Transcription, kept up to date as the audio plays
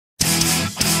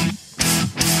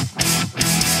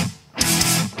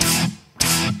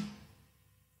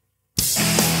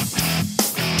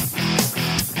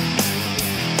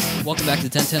Welcome back to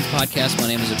the 1010th Podcast. My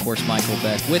name is, of course, Michael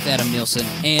Beck with Adam Nielsen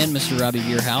and Mr. Robbie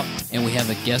Bierhout. And we have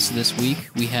a guest this week.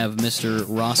 We have Mr.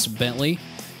 Ross Bentley.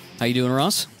 How you doing,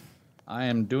 Ross? I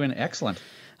am doing excellent.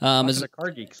 As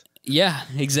car geeks. Yeah,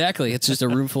 exactly. It's just a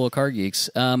room full of car geeks.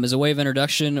 As a way of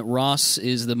introduction, Ross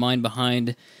is the mind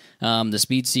behind the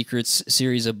Speed Secrets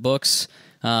series of books.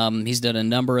 He's done a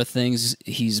number of things.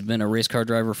 He's been a race car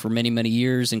driver for many, many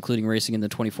years, including racing in the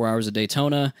 24 Hours of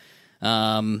Daytona.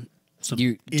 Some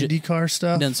IndyCar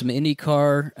stuff? Done some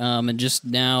IndyCar, and just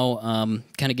now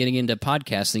kind of getting into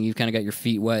podcasting. You've kind of got your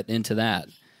feet wet into that.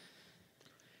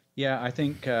 Yeah, I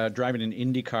think driving an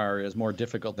IndyCar is more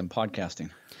difficult than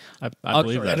podcasting. I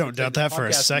believe that. I don't doubt that for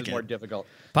a second. Is more difficult.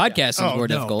 Podcasting is more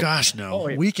difficult. Gosh, no.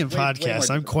 We can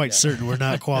podcast. I'm quite certain we're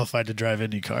not qualified to drive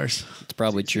Indy cars. It's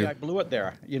probably true. I blew it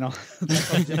there. You know,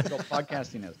 that's how difficult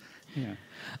podcasting is.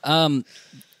 Yeah.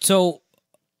 So,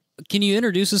 can you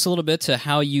introduce us a little bit to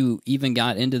how you even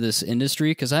got into this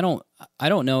industry? Because I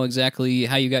don't know exactly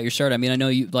how you got your start. I mean, I know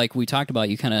you, like we talked about,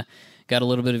 you kind of got a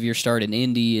little bit of your start in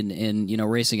Indy and you know,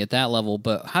 racing at that level,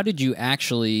 but how did you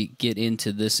actually get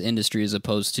into this industry as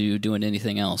opposed to doing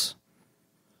anything else?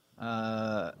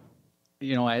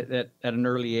 You know, at an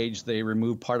early age, they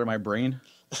removed part of my brain,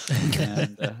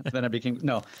 and then I became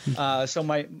so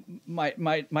my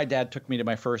dad took me to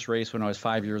my first race when I was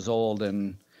 5 years old,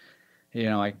 and you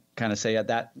know, I kind of say at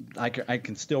that I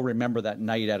can still remember that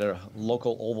night at a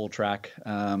local oval track.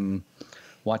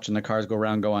 Watching the cars go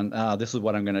around going, this is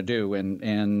what I'm going to do.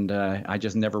 And I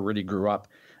just never really grew up.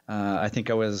 I think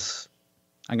I'm going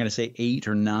to say 8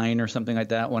 or 9 or something like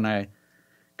that when I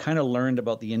kind of learned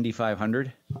about the Indy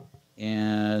 500.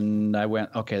 And I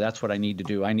went, okay, that's what I need to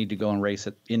do. I need to go and race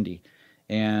at Indy.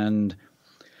 And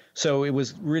so it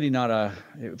was really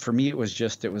for me, it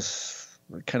was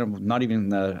kind of not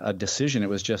even a decision. It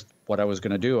was just what I was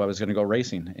going to do. I was going to go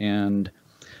racing. And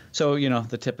so, you know,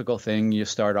 the typical thing, you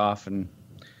start off and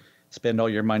spend all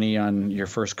your money on your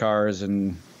first cars,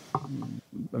 and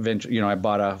eventually, you know, I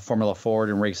bought a Formula Ford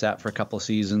and raced that for a couple of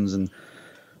seasons and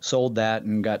sold that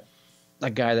and got a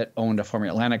guy that owned a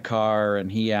Formula Atlantic car, and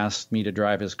he asked me to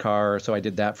drive his car. So I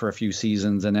did that for a few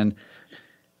seasons and then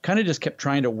kind of just kept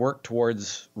trying to work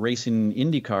towards racing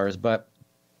Indy cars, but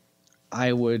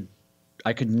I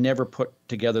could never put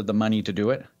together the money to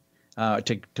do it,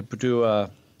 to do I'm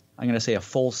going to say a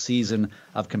full season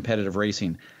of competitive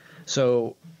racing.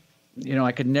 So, you know,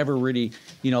 I could never really,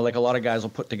 you know, like a lot of guys will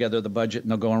put together the budget and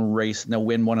they'll go and race and they'll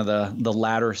win one of the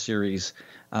ladder series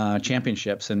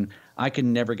championships. And I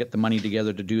can never get the money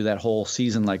together to do that whole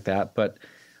season like that. But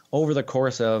over the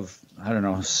course of, I don't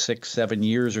know, 6-7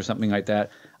 years or something like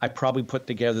that, I probably put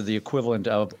together the equivalent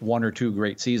of 1 or 2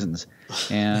 great seasons.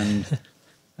 And,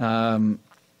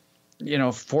 you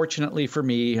know, fortunately for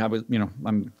me, I was, you know,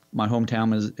 my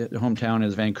hometown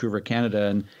is Vancouver, Canada,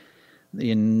 and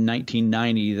in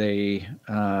 1990 they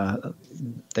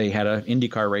had an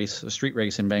IndyCar race, a street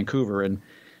race in Vancouver, and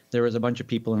there was a bunch of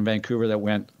people in Vancouver that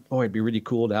went, "Oh, it'd be really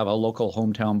cool to have a local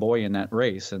hometown boy in that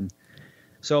race." And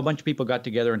so a bunch of people got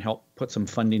together and helped put some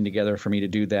funding together for me to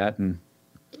do that, and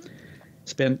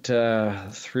spent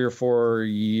 3 or 4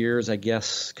 years, I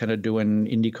guess, kind of doing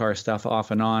IndyCar stuff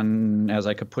off and on as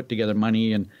I could put together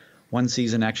money. And one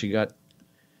season actually got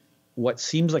what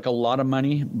seems like a lot of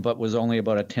money, but was only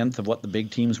about a tenth of what the big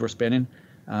teams were spending.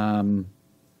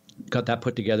 Got that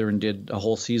put together and did a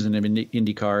whole season of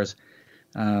Indy cars.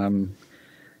 And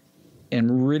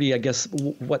really, I guess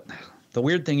what the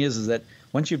weird thing is that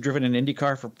once you've driven an Indy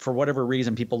car, for whatever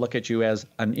reason, people look at you as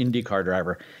an Indy car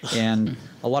driver. And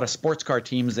a lot of sports car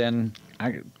teams then,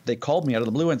 they called me out of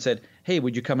the blue and said, "Hey,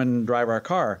 would you come and drive our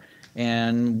car?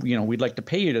 And, you know, we'd like to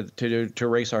pay you to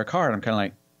race our car." And I'm kind of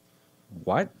like,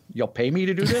 "What? You'll pay me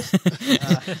to do this?"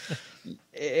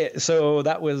 So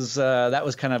that was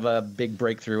kind of a big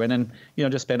breakthrough. And then, you know,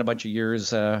 just spent a bunch of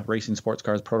years racing sports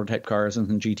cars, prototype cars,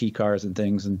 and GT cars and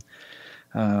things. And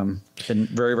been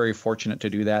very, very fortunate to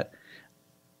do that.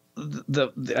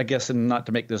 I guess, and not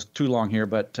to make this too long here,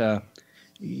 but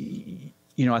you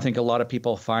know, I think a lot of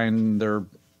people find their,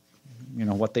 you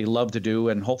know, what they love to do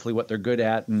and hopefully what they're good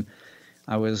at. And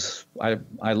I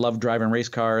love driving race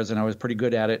cars, and I was pretty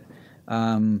good at it.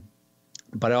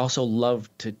 But I also love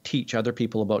to teach other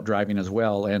people about driving as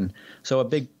well. And so a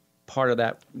big part of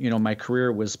that, you know, my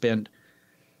career was spent,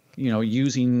 you know,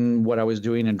 using what I was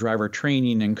doing in driver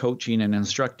training and coaching and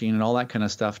instructing and all that kind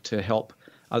of stuff to help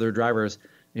other drivers.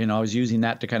 You know, I was using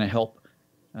that to kind of help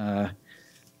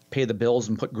pay the bills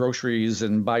and put groceries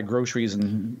and buy groceries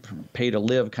and pay to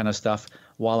live kind of stuff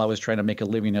while I was trying to make a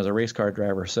living as a race car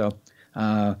driver. So,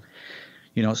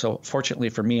 So fortunately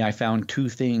for me, I found two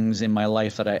things in my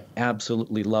life that I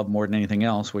absolutely love more than anything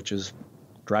else, which is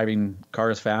driving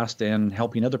cars fast and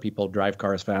helping other people drive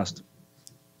cars fast.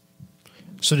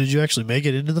 So did you actually make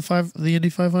it into the Indy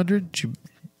 500? Did you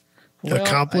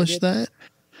accomplish that?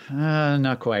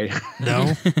 Not quite.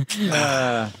 No.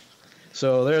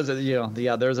 So there's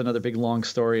there's another big long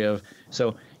story of,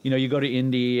 so, you go to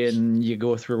Indy and you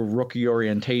go through rookie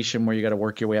orientation where you got to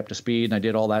work your way up to speed. And I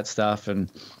did all that stuff.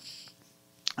 And,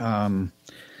 then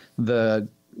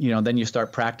you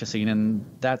start practicing, and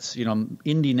that's,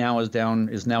 Indy now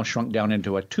is now shrunk down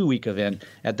into a 2-week event.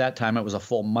 At that time, it was a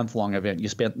full month-long event. You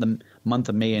spent the month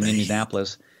of May in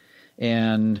Indianapolis,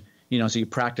 and, so you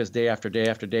practice day after day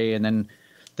after day. And then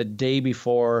the day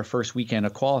before first weekend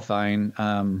of qualifying,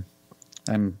 I'm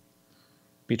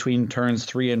between turns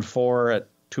 3 and 4 at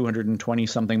 220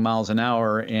 something miles an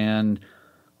hour. And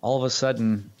all of a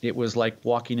sudden it was like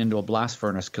walking into a blast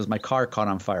furnace because my car caught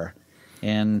on fire,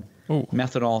 and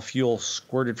methanol fuel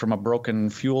squirted from a broken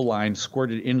fuel line,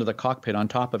 squirted into the cockpit on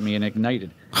top of me and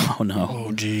ignited. Oh no.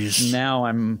 Oh geez. Now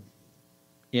I'm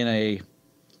in a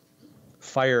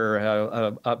fire,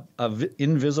 a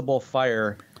invisible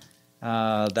fire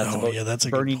that's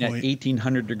burning at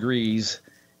 1800 degrees,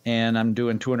 and I'm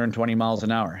doing 220 miles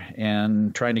an hour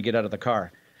and trying to get out of the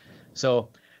car. So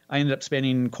I ended up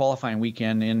spending qualifying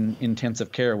weekend in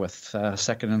intensive care with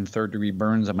second and third degree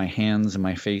burns on my hands and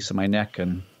my face and my neck.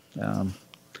 And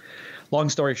long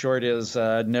story short is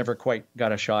never quite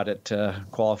got a shot at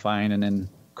qualifying, and then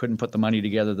couldn't put the money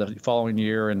together the following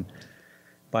year. And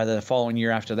by the following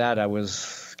year after that, I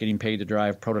was getting paid to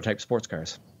drive prototype sports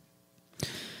cars.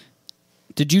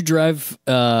 Did you drive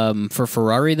for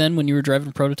Ferrari then when you were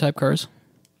driving prototype cars?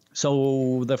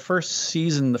 So the first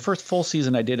full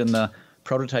season I did in the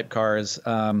prototype cars,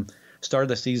 started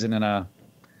the season in a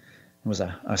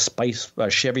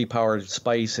Chevy powered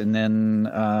Spice, and then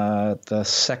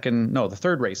the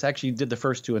third race, actually did the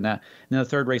first two in that. And then the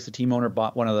third race, the team owner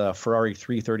bought one of the Ferrari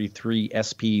 333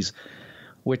 SPs,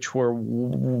 which were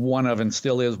one of, and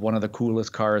still is, one of the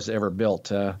coolest cars ever built.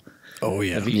 The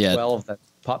V12 that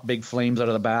popped big flames out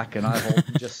of the back, and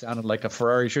just sounded like a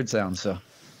Ferrari should sound. So,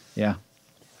 yeah.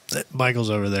 Michael's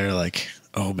over there like,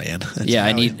 oh man. Yeah,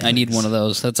 I need one of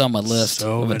those. That's on my list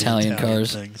of Italian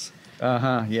cars. Things.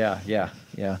 Yeah.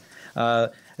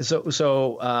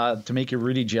 So to make you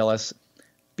really jealous,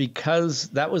 because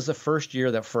that was the first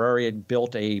year that Ferrari had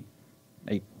built a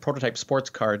prototype sports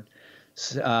car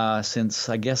since,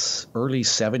 I guess, early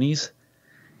 70s.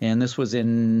 And this was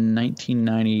in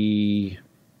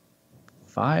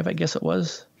 1995, I guess it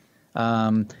was.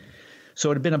 So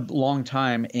it had been a long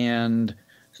time, and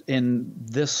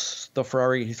the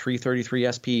Ferrari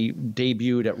 333 SP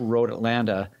debuted at Road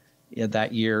Atlanta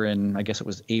that year, and I guess it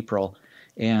was April.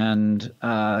 And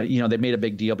they made a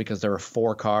big deal because there were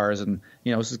 4 cars, and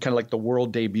this is kind of like the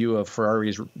world debut of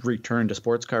Ferrari's return to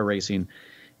sports car racing.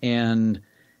 And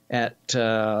at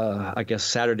I guess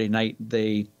Saturday night,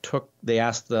 they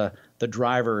asked the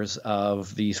drivers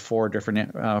of these 4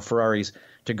 different Ferraris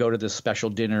to go to this special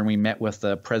dinner, and we met with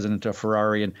the president of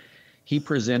Ferrari, and he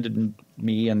presented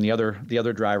me and the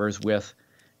other drivers with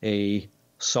a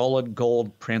solid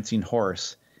gold prancing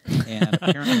horse. And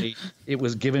apparently it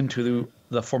was given to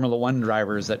the Formula One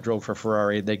drivers that drove for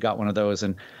Ferrari. They got one of those,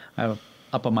 and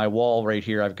up on my wall right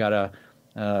here, I've got a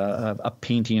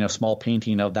small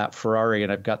painting of that Ferrari,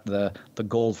 and I've got the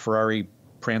gold Ferrari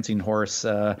prancing horse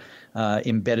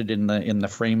embedded in the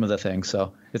frame of the thing.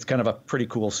 So it's kind of a pretty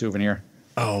cool souvenir.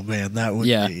 Oh man, that would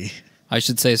be. I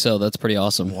should say so. That's pretty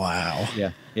awesome. Wow.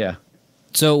 Yeah.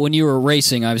 So when you were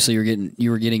racing, obviously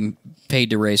you were getting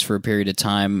paid to race for a period of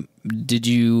time. Did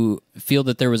you feel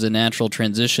that there was a natural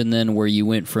transition then where you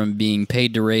went from being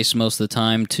paid to race most of the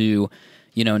time to,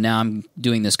 now I'm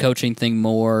doing this coaching thing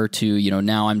more to,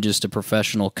 now I'm just a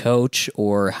professional coach?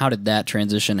 Or how did that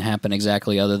transition happen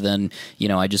exactly, other than,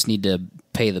 I just need to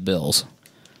pay the bills?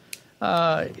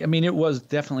 It was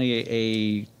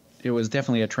definitely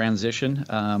a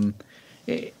transition.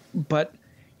 But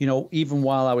even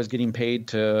while I was getting paid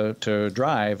to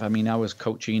drive, I was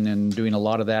coaching and doing a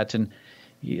lot of that. And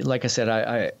like I said,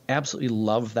 I absolutely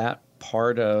love that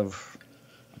part of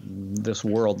this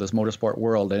world, this motorsport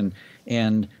world. And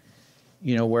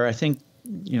where I think,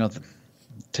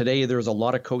 today there's a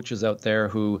lot of coaches out there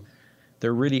who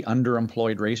they're really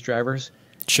underemployed race drivers.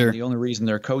 Sure. And the only reason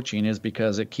they're coaching is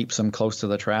because it keeps them close to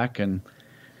the track, and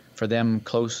for them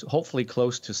hopefully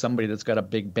close to somebody that's got a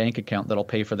big bank account that'll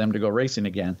pay for them to go racing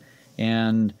again.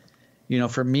 And,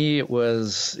 for me, it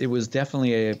was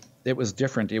definitely it was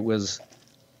different.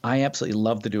 I absolutely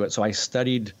loved to do it. So I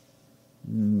studied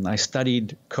I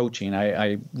studied coaching.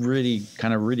 I really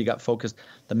got focused.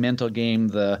 The mental game,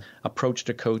 the approach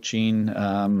to coaching,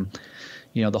 the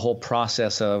whole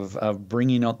process of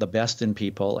bringing out the best in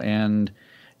people. And,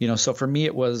 so for me,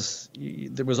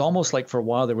 there was almost like for a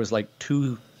while, there was like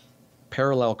two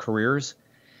parallel careers.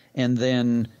 And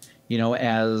then,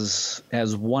 as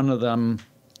one of them,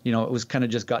 it was kind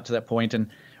of just got to that point. And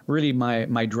really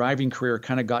my driving career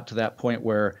kind of got to that point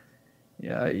where,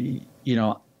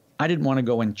 I didn't want to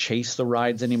go and chase the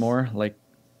rides anymore. Like,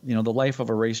 the life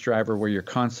of a race driver where you're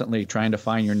constantly trying to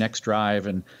find your next drive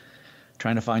and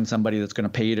trying to find somebody that's going to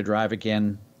pay you to drive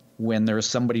again when there's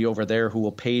somebody over there who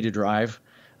will pay to drive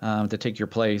to take your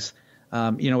place.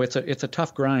 It's a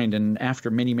tough grind. And after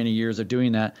many, many years of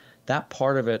doing that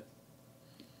part of it,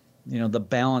 the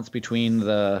balance between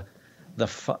the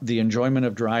enjoyment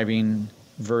of driving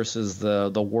versus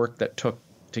the work that took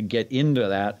to get into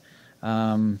that,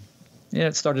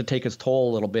 it started to take its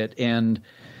toll a little bit. And,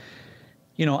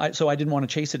 so I didn't want to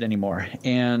chase it anymore.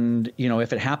 And,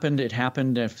 if it happened, it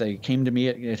happened. If they came to me,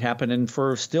 it happened. And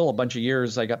for still a bunch of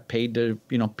years, I got paid to,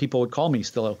 people would call me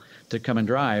still to come and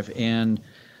drive.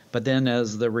 But then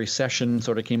as the recession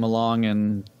sort of came along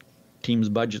and teams'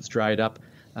 budgets dried up,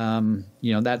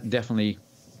 that definitely,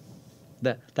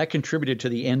 that contributed to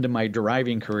the end of my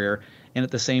driving career. And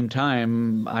at the same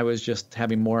time, I was just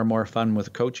having more and more fun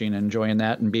with coaching, enjoying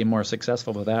that and being more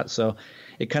successful with that. So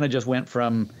it kind of just went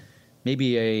from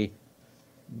maybe a,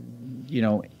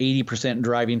 80%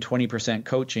 driving, 20%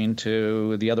 coaching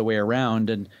to the other way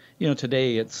around. And,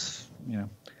 today it's,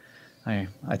 I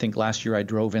think last year I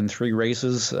drove in 3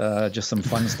 races, just some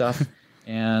fun stuff.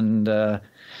 And,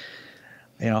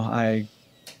 I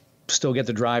still get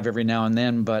to drive every now and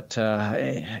then, but,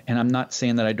 and I'm not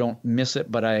saying that I don't miss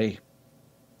it, but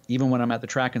even when I'm at the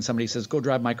track and somebody says, go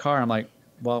drive my car, I'm like,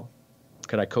 well,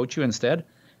 could I coach you instead?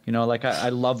 I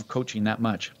love coaching that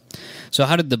much. So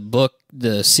how did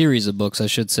the series of books, I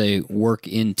should say, work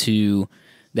into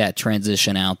that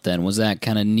transition out then? Was that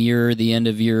kind of near the end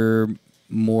of your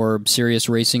more serious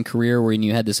racing career when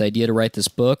you had this idea to write this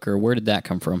book, or where did that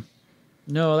come from?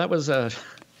 No, that was a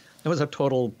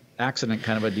total accident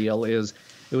kind of a deal. It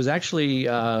was actually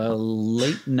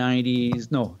late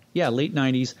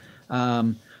 90s.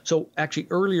 So actually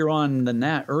earlier on than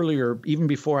that, even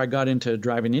before I got into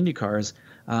driving Indy cars,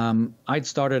 I'd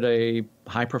started a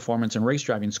high performance and race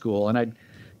driving school, and I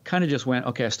kind of just went,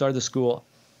 okay, I started the school.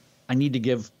 I need to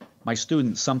give my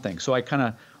students something. So I kind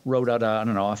of wrote out a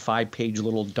 5-page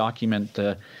little document,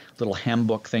 little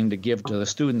handbook thing to give to the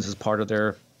students as part of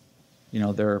their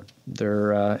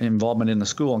involvement in the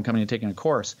school and coming and taking a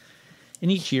course.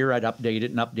 And each year I'd update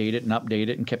it and update it and update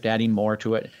it and kept adding more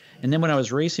to it. And then when I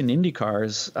was racing Indy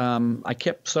cars, I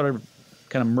kept sort of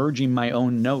kind of merging my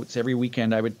own notes. Every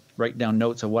weekend I would write down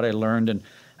notes of what I learned, and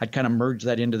I'd kind of merge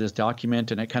that into this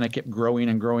document, and it kind of kept growing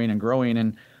and growing and growing.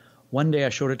 And one day I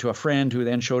showed it to a friend who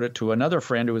then showed it to another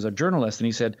friend who was a journalist, and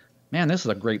he said, man, this is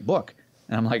a great book.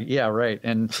 And I'm like, yeah, right.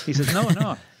 And he says,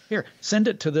 no, here, send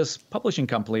it to this publishing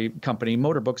company,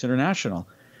 Motor Books International.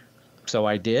 So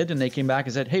I did, and they came back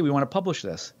and said, hey, we want to publish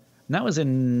this. And that was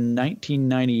in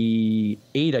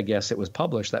 1998, I guess it was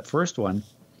published, that first one.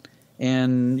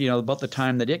 And, about the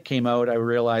time that it came out, I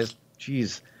realized,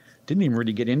 geez, didn't even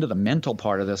really get into the mental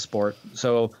part of this sport.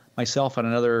 So myself and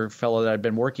another fellow that I'd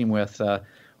been working with,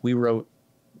 we wrote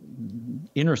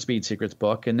Inner Speed Secrets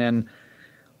book. And then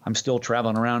I'm still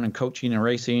traveling around and coaching and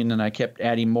racing, and I kept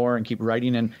adding more and keep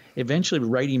writing. And eventually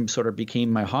writing sort of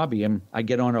became my hobby. And I'd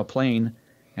get on a plane,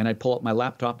 and I'd pull up my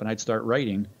laptop, and I'd start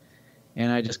writing.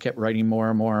 And I just kept writing more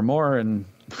and more and more, and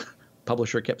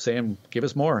publisher kept saying, give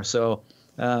us more. So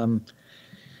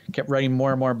kept writing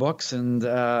more and more books. And, 2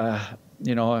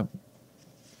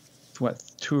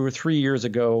 or 3 years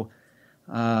ago,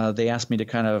 they asked me to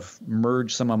kind of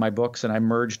merge some of my books, and I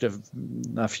merged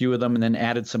a few of them and then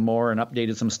added some more and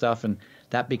updated some stuff. And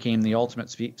that became the Ultimate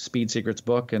Speed Secrets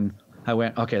book. And I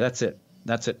went, okay, that's it.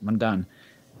 I'm done.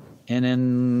 And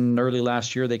then early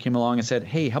last year, they came along and said,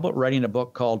 hey, how about writing a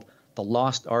book called The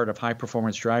Lost Art of High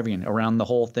Performance Driving, around the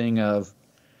whole thing of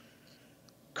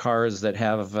cars that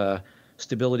have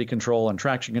stability control and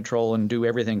traction control and do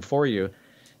everything for you.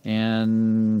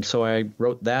 And so I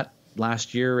wrote that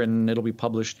last year, and it'll be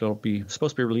published. It'll be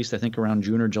supposed to be released, I think, around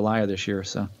June or July of this year.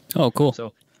 So, oh, cool.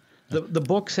 So the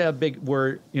books have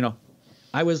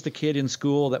I was the kid in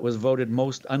school that was voted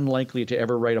most unlikely to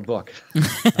ever write a book.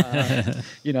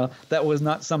 That was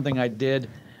not something I did,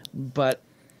 but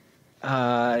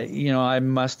I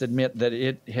must admit that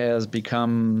it has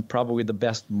become probably the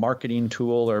best marketing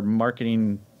tool or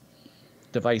marketing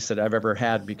device that I've ever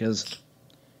had, because,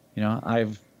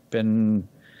 I've been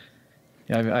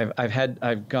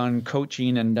I've gone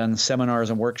coaching and done seminars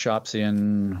and workshops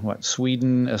in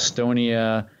Sweden,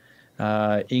 Estonia,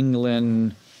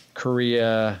 England,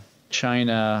 Korea,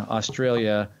 China,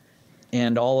 Australia,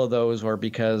 and all of those were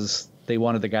because they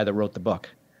wanted the guy that wrote the book.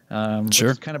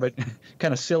 Sure. It's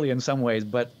kind of silly in some ways,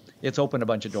 but it's opened a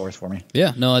bunch of doors for me.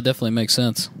 Yeah, no, it definitely makes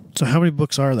sense. So how many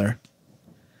books are there?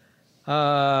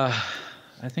 I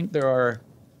think there are.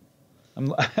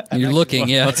 You're looking,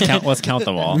 yeah. Let's count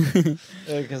them all.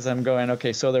 Because I'm going,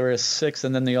 okay, so there is 6,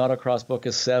 and then the autocross book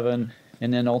is 7,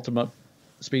 and then Ultimate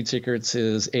Speed Secrets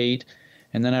is 8,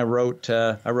 and then I wrote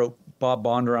Bob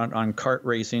Bonder on kart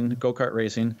racing, go-kart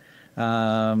racing.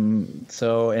 And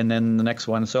then the next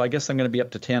one. So I guess I'm going to be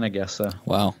up to 10, I guess.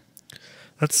 Wow.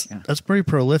 That's pretty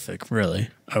prolific, really,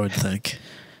 I would think.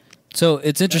 So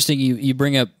it's interesting you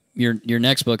bring up your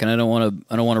next book, and I don't want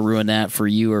to ruin that for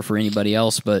you or for anybody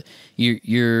else, but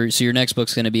your next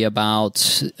book's going to be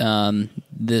about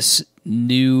this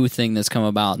new thing that's come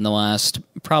about in the last,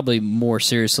 probably more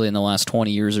seriously in the last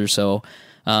 20 years or so,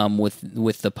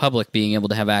 with the public being able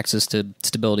to have access to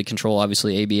stability control,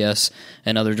 obviously ABS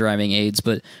and other driving aids.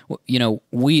 But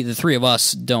the three of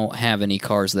us don't have any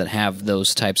cars that have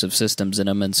those types of systems in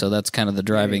them, and so that's kind of the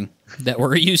driving that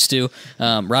we're used to.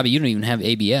 Robbie, you don't even have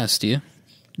ABS, do you?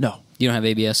 No. You don't have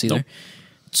ABS either? Nope.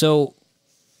 So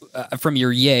from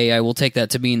your yay, I will take that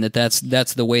to mean that's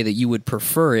the way that you would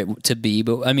prefer it to be.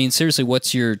 But, I mean, seriously,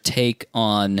 what's your take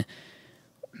on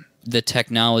the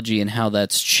technology and how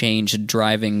that's changed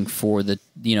driving for the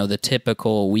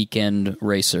typical weekend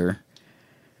racer?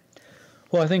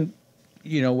 Well, I think,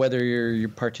 whether you're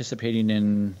participating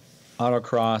in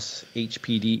autocross,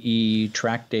 HPDE,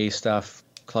 track day stuff,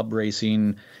 club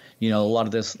racing, a lot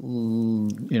of this,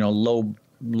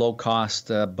 low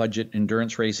cost budget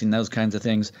endurance racing, those kinds of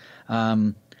things.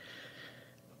 I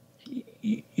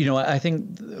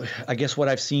guess what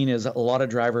I've seen is a lot of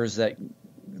drivers that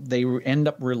they end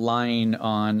up relying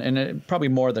on, and probably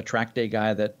more the track day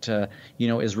guy that,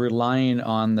 is relying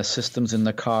on the systems in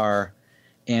the car,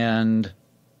 and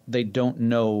they don't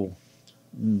know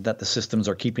that the systems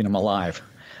are keeping them alive,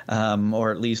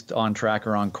 or at least on track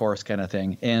or on course kind of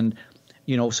thing. And,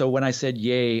 so when I said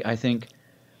yay, I think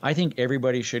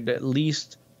everybody should at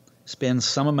least spend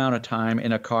some amount of time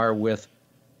in a car with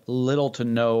little to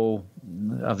no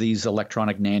of these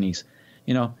electronic nannies.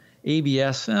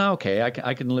 ABS, okay,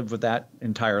 I can live with that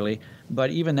entirely.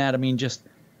 But even that, I mean, just,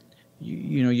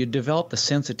 you develop the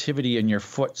sensitivity in your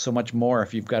foot so much more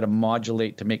if you've got to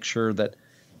modulate to make sure that,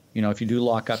 if you do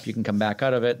lock up, you can come back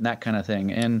out of it and that kind of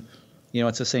thing. And,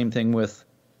 it's the same thing with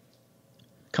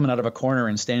coming out of a corner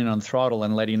and standing on the throttle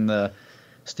and letting the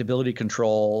stability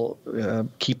control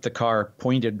keep the car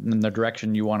pointed in the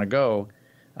direction you want to go.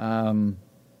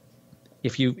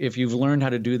 If you've learned how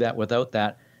to do that without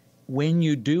that, when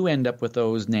you do end up with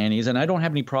those nannies, and I don't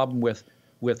have any problem with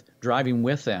driving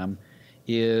with them,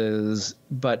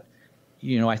 but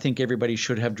I think everybody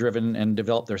should have driven and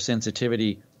developed their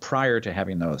sensitivity prior to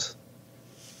having those.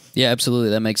 Yeah,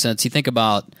 absolutely, that makes sense. You think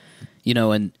about,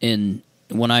 in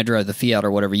when I drive the Fiat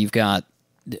or whatever, you've got,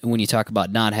 when you talk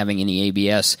about not having any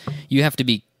ABS, you have to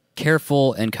be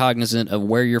careful and cognizant of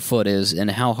where your foot is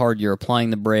and how hard you're applying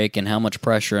the brake and how much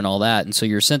pressure and all that. And so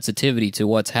your sensitivity to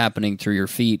what's happening through your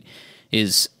feet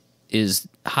is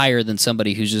higher than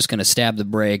somebody who's just going to stab the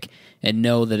brake and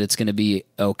know that it's going to be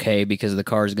okay because the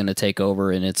car is going to take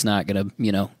over and it's not going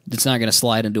to, it's not going to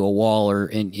slide into a wall or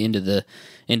into the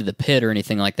pit or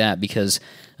anything like that because,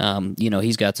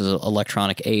 he's got those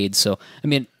electronic aids. So, I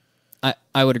mean,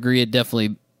 I would agree. It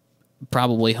definitely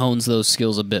probably hones those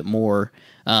skills a bit more.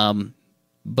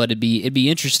 But it'd be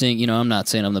interesting. I'm not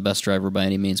saying I'm the best driver by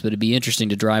any means, but it'd be interesting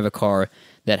to drive a car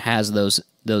that has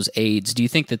those aids. Do you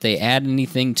think that they add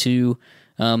anything to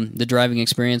the driving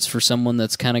experience for someone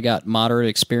that's kind of got moderate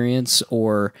experience,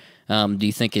 or do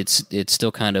you think it's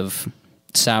still kind of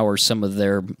sours some of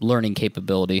their learning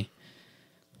capability?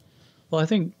 Well, I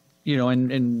think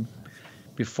and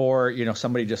before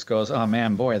somebody just goes, oh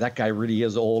man, boy, that guy really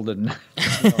is old and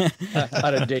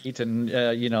out of date, and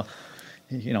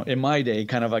in my day,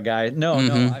 kind of a guy.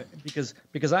 No,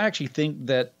 because I actually think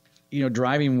that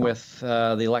driving with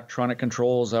the electronic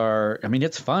controls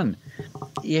it's fun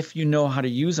if you know how to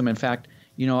use them. In fact,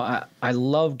 I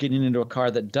love getting into a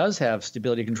car that does have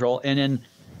stability control and then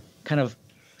kind of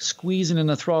squeezing in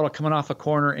the throttle coming off a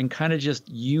corner and kind of just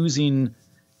using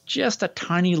just a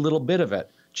tiny little bit of it.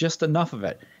 Just enough of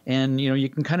it. And, you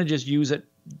can kind of just use it,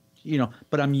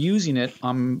 but I'm using it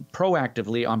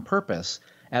proactively on purpose,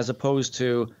 as opposed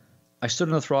to I stood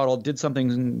on the throttle, did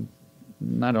something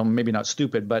I don't know, maybe not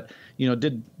stupid, but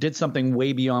did something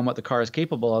way beyond what the car is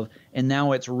capable of, and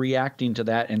now it's reacting to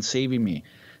that and saving me.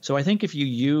 So I think if you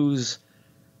use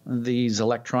these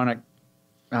electronic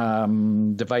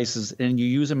devices and you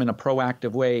use them in a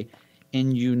proactive way,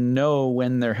 and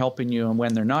when they're helping you and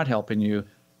when they're not helping you,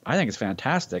 I think it's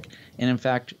fantastic. And in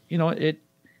fact,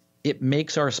 it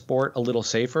makes our sport a little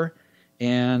safer.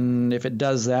 And if it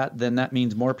does that, then that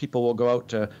means more people will go out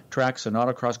to tracks and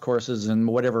autocross courses and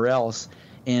whatever else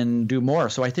and do more.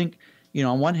 So I think,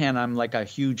 on one hand, I'm like a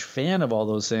huge fan of all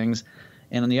those things.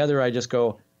 And on the other, I just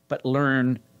go, but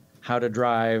learn how to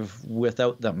drive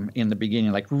without them in the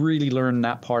beginning, like really learn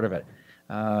that part of it.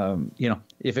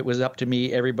 If it was up to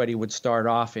me, everybody would start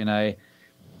off in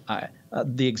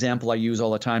the example I use all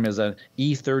the time is an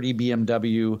E30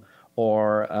 BMW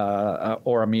or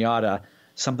a Miata,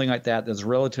 something like that that's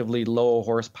relatively low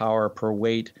horsepower per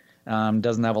weight,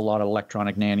 doesn't have a lot of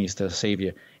electronic nannies to save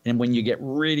you. And when you get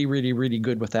really, really, really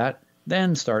good with that,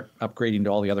 then start upgrading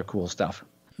to all the other cool stuff.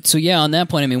 So yeah, on that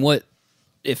point, I mean, what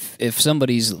if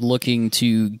somebody's looking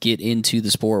to get into the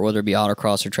sport, whether it be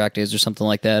autocross or track days or something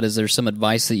like that, is there some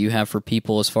advice that you have for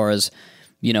people as far as,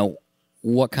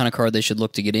 what kind of car they should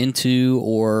look to get into,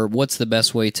 or what's the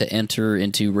best way to enter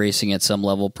into racing at some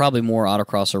level? Probably more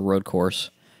autocross or road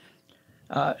course.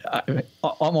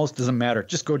 Almost doesn't matter.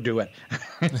 Just go do it.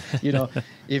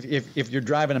 If you're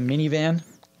driving a minivan,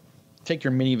 take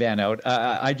your minivan out.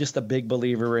 I'm just a big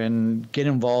believer in get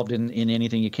involved in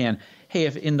anything you can. Hey,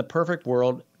 if in the perfect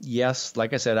world, yes,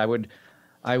 like I said,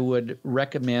 I would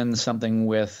recommend something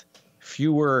with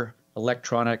fewer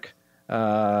electronic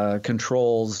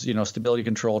controls, stability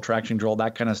control, traction control,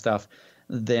 that kind of stuff,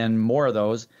 than more of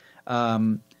those.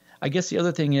 I guess the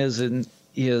other thing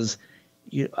is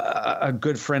a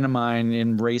good friend of mine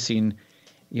in racing,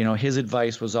 his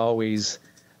advice was always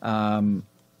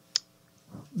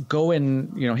go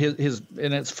in, his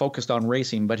and it's focused on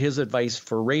racing, but his advice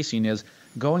for racing is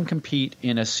go and compete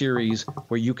in a series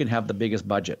where you can have the biggest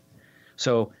budget.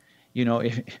 So,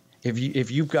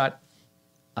 if you've got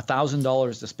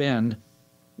 $1,000 to spend,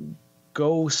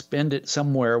 go spend it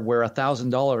somewhere where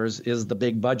 $1,000 is the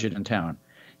big budget in town.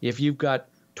 If you've got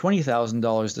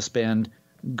 $20,000 to spend,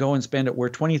 go and spend it where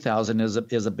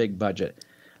 $20,000 is a big budget.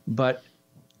 But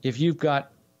if you've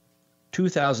got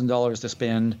 $2,000 to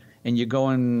spend and you go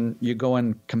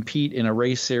and compete in a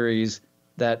race series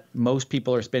that most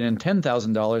people are spending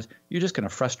 $10,000, you're just going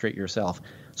to frustrate yourself.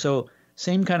 So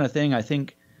same kind of thing. I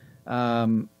think,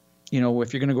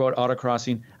 if you're going to go out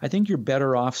autocrossing, I think you're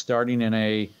better off starting in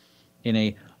a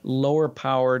lower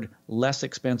powered, less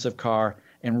expensive car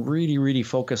and really, really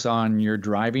focus on your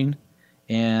driving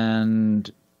and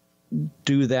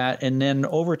do that. And then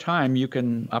over time, you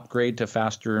can upgrade to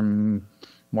faster and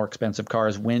more expensive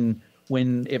cars when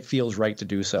it feels right to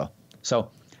do so. So,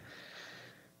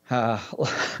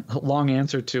 long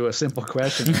answer to a simple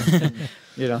question.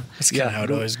 That's kind of how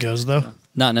it always goes, though.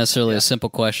 Not necessarily a simple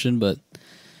question, but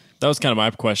that was kind of my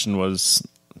question. Was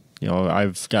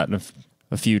I've gotten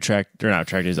a few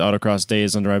autocross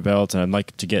days under my belt, and I'd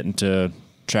like to get into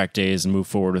track days and move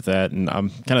forward with that. And I'm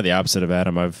kind of the opposite of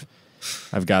Adam. I've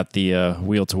got the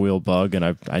wheel to wheel bug,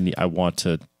 and I want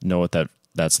to know what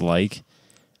that's like.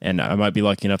 And I might be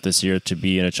lucky enough this year to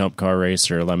be in a chump car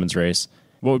race or a Lemons race.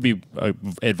 What would be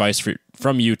advice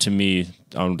from you to me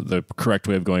on the correct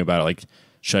way of going about it? Like,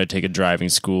 should I take a driving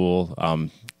school?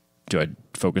 Do I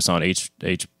focus on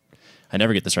I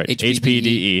never get this right.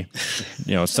 HPDE.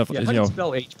 Stuff. Yeah, how do you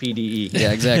spell HPDE?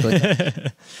 Yeah,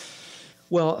 exactly.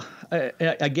 Well,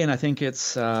 again, I think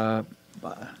it's it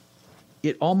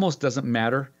almost doesn't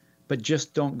matter, but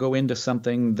just don't go into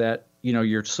something that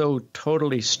you're so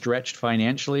totally stretched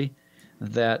financially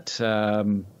that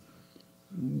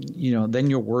then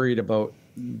you're worried about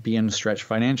being stretched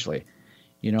financially.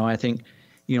 I think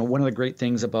one of the great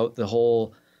things about the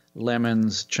whole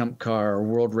Lemons, Chump Car,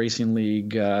 World Racing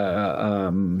League,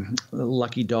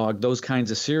 Lucky Dog, those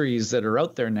kinds of series that are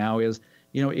out there now is,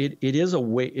 it is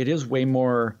way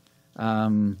more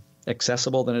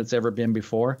accessible than it's ever been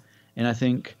before. And I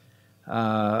think,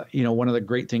 one of the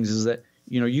great things is that,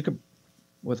 you could,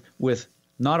 with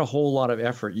not a whole lot of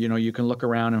effort, you can look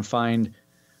around and find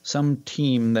some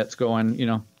team that's going,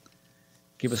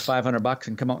 give us $500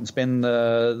 and come out and spend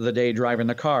the day driving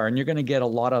the car, and you're going to get a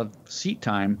lot of seat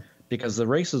time because the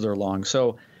races are long.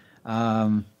 So,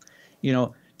 to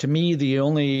me, the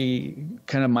only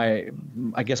kind of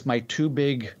my two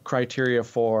big criteria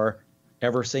for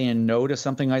ever saying no to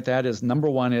something like that is, number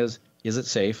one is it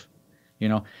safe?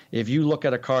 If you look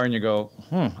at a car and you go,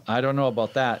 I don't know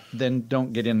about that, then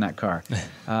don't get in that car.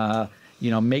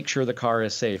 Make sure the car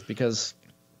is safe, because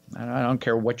I don't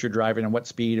care what you're driving and what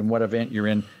speed and what event you're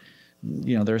in,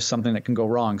 there's something that can go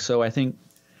wrong. So I think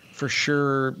for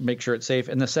sure, make sure it's safe.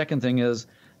 And the second thing is,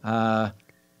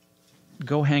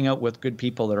 go hang out with good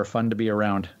people that are fun to be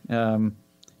around.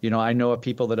 I know of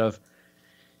people that have,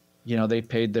 they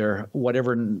paid their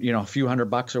whatever, a few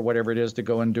 $100 or whatever it is to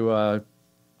go and do a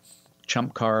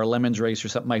chump car or lemons race or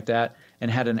something like that,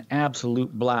 and had an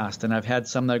absolute blast. And I've had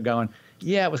some that are going,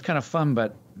 yeah, it was kind of fun,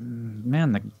 but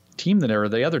man, the team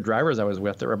the other drivers I was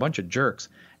with, they were a bunch of jerks.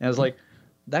 And I was like,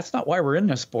 that's not why we're in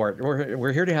this sport.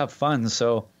 We're here to have fun.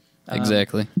 So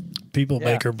exactly, people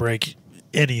make or break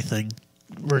anything,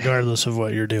 regardless of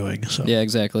what you're doing. So yeah,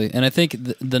 exactly. And I think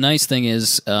the nice thing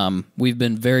is we've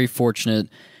been very fortunate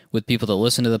with people that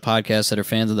listen to the podcast, that are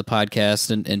fans of the podcast,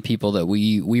 and people that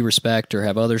we respect or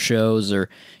have other shows, or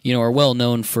are well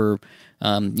known for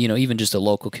even just a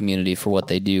local community for what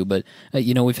they do. But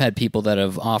we've had people that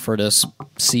have offered us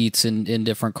seats in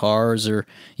different cars, or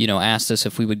asked us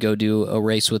if we would go do a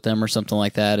race with them or something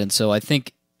like that. And so I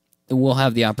think we'll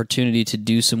have the opportunity to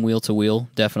do some wheel to wheel,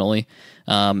 definitely,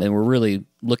 and we're really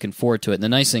looking forward to it. And the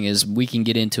nice thing is we can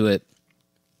get into it,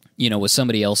 with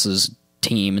somebody else's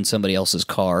team and somebody else's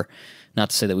car. Not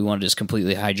to say that we want to just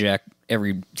completely hijack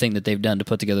everything that they've done to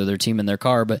put together their team and their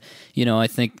car, but I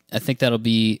think that'll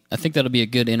be a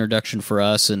good introduction for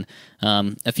us. And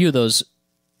a few of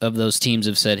those teams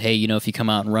have said, hey, if you come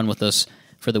out and run with us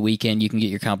for the weekend, you can get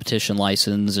your competition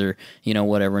license, or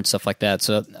whatever and stuff like that.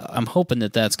 So I'm hoping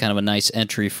that that's kind of a nice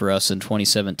entry for us in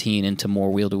 2017 into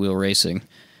more wheel to wheel racing.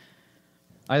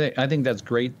 I think that's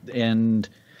great. And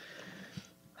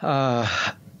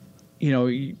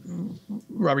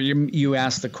Robert, you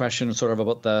asked the question sort of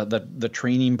about the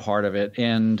training part of it,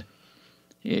 and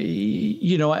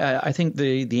I think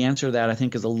the answer to that, I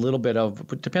think, is a little bit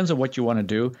of, it depends on what you want to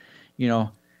do.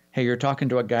 Hey, you're talking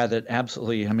to a guy that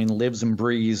absolutely, lives and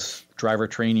breathes driver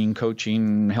training,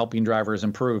 coaching, helping drivers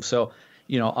improve. So,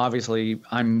 obviously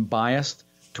I'm biased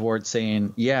towards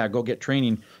saying, yeah, go get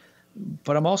training,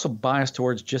 but I'm also biased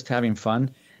towards just having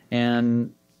fun.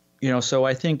 And, so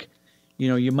I think,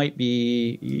 you might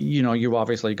be, you've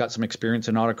obviously got some experience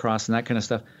in autocross and that kind of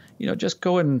stuff. Just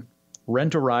go and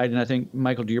rent a ride. And I think,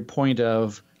 Michael, to your point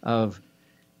of kind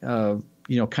of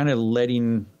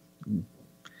letting,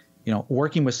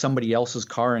 working with somebody else's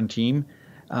car and team.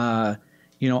 I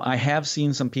have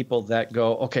seen some people that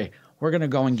go, okay, we're going to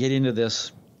go and get into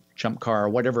this chump car or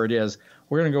whatever it is.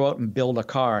 We're going to go out and build a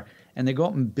car. And they go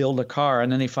out and build a car,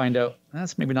 and then they find out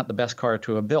that's maybe not the best car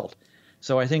to have built.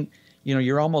 So I think,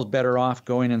 you're almost better off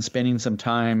going and spending some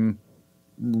time,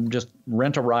 just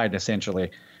rent a ride, essentially.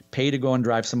 Pay to go and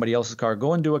drive somebody else's car.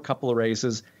 Go and do a couple of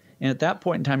races. And at that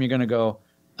point in time, you're going to go,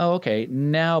 oh, okay,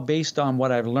 now based on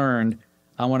what I've learned,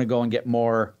 I want to go and get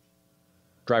more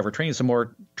driver training, some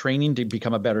more training to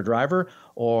become a better driver,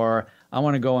 or I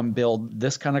want to go and build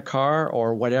this kind of car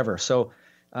or whatever. So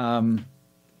learn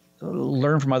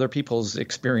from other people's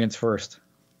experience first.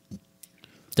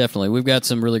 Definitely. We've got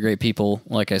some really great people,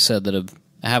 like I said, that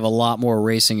have a lot more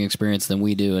racing experience than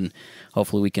we do, and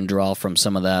hopefully we can draw from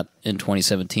some of that in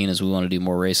 2017 as we want to do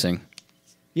more racing.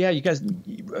 Yeah, you guys,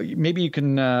 maybe you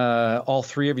can, all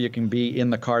three of you can be in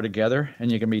the car together,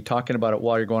 and you can be talking about it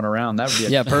while you're going around. That would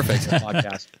be a perfect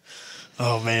podcast.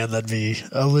 Oh, man, that'd be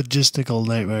a logistical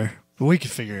nightmare. But we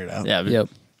could figure it out. Yeah, yep.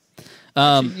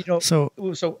 Actually, so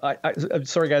I'm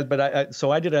sorry, guys, but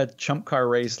I did a chump car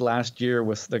race last year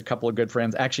with a couple of good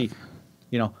friends. Actually,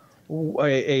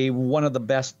 one of the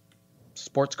best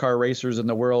sports car racers in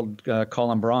the world,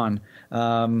 Colin Braun.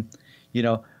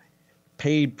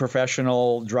 Paid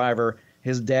professional driver.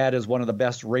 His dad is one of the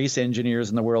best race engineers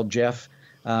in the world, Jeff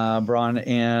Braun.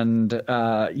 And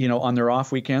on their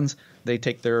off weekends, they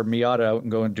take their Miata out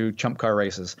and go and do chump car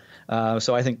races.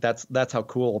 So I think that's how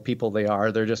cool people they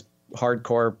are. They're just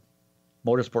hardcore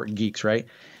motorsport geeks, right?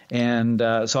 And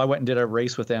so I went and did a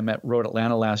race with them at Road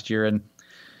Atlanta last year, and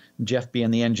Jeff, being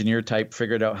the engineer type,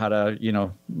 figured out how to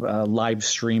live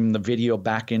stream the video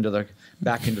back into the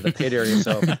pit area,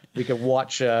 so we could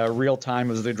watch real time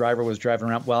as the driver was driving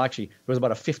around. Well, actually, it was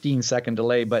about a 15-second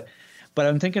delay, but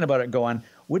I'm thinking about it going,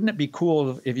 wouldn't it be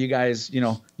cool if you guys,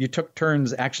 you took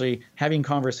turns actually having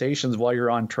conversations while you're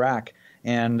on track,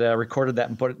 and recorded that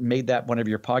and made that one of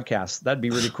your podcasts? That'd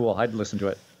be really cool. I'd listen to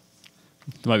it.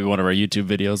 It might be one of our YouTube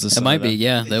videos. It might be,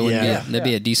 yeah. That would that'd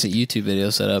be a decent YouTube video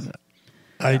setup.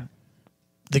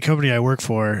 The company I work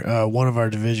for, one of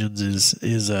our divisions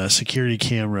is a security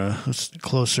camera,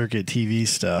 closed circuit TV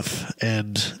stuff,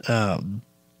 and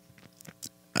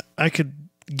I could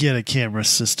get a camera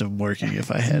system working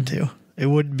if I had to. It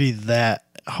wouldn't be that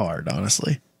hard,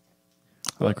 honestly.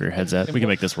 I like where your head's at. We can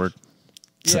make this work.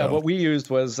 Yeah, what we used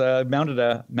was mounted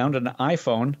an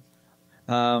iPhone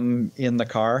in the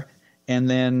car, and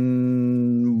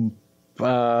then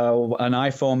an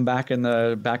iPhone back in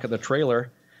the back of the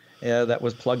trailer that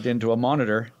was plugged into a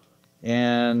monitor,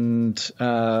 and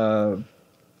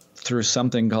through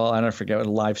something called, I don't forget, a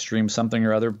live stream something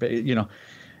or other,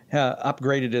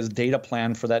 upgraded his data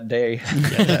plan for that day.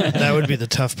 Yeah, that would be the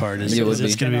tough part. It's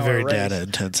going to be very data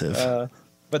intensive.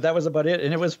 But that was about it,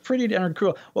 and it was pretty darn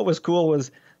cool. What was cool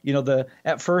was,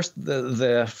 at first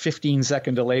the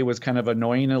 15-second delay was kind of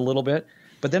annoying a little bit,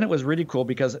 but then it was really cool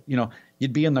because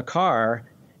you'd be in the car,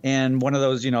 and one of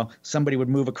those, somebody would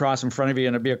move across in front of you,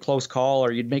 and it'd be a close call,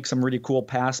 or you'd make some really cool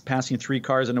pass, passing 3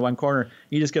 cars into one corner.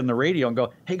 You just get on the radio and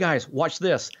go, "Hey guys, watch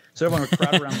this!" So everyone would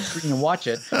crowd around the screen and watch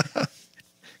it,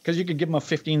 because you could give them a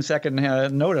 15-second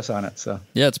notice on it. So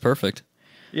yeah, it's perfect.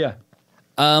 Yeah.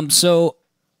 So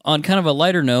on kind of a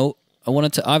lighter note, I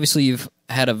wanted to, obviously you've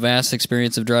had a vast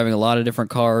experience of driving a lot of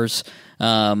different cars.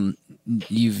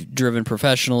 You've driven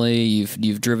professionally,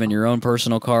 you've driven your own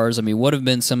personal cars. I mean, what have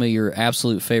been some of your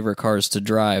absolute favorite cars to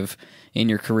drive in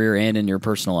your career and in your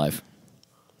personal life?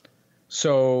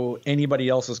 So anybody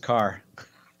else's car.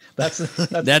 That's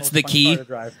the key. Car to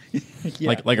drive.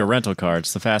 Yeah. Like a rental car,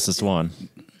 it's the fastest one.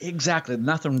 Exactly.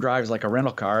 Nothing drives like a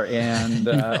rental car, and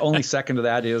only second to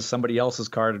that is somebody else's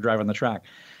car to drive on the track.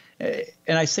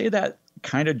 And I say that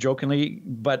kind of jokingly,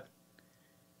 but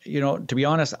to be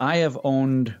honest, I have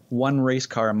owned one race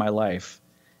car in my life,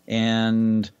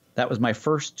 and that was my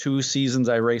first 2 seasons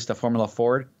I raced a Formula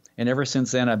Ford, and ever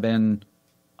since then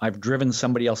I've driven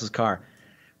somebody else's car.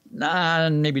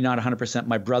 Maybe not 100%.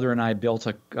 My brother and I built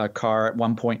a car at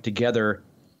one point together.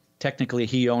 Technically,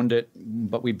 he owned it,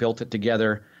 but we built it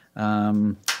together.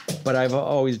 But I've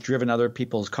always driven other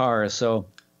people's cars. So,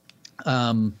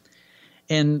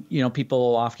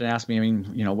 people often ask me,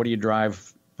 what do you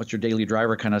drive? What's your daily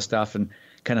driver kind of stuff? And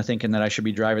kind of thinking that I should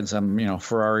be driving some,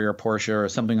 Ferrari or Porsche or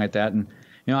something like that. And,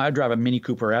 I drive a Mini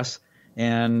Cooper S,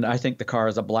 and I think the car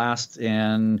is a blast.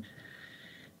 And,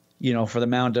 for the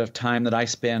amount of time that I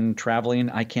spend traveling,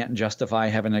 I can't justify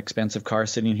having an expensive car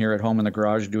sitting here at home in the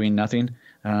garage doing nothing.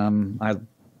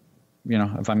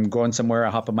 If I'm going somewhere, I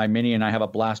hop in my Mini and I have a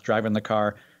blast driving the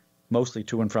car, mostly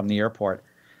to and from the airport.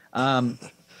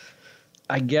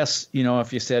 I guess,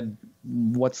 if you said,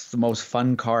 what's the most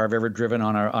fun car I've ever driven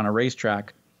on a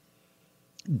racetrack?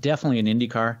 Definitely an Indy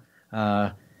car.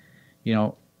 So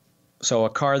a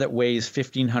car that weighs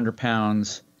 1,500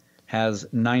 pounds, has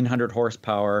 900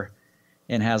 horsepower,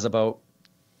 and has about,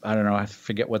 I don't know, I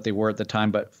forget what they were at the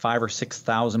time, but 5,000 or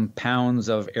 6,000 pounds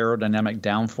of aerodynamic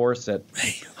downforce at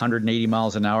 180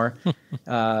 miles an hour.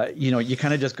 You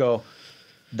kind of just go,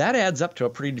 that adds up to a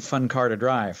pretty fun car to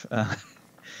drive.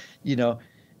 You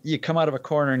come out of a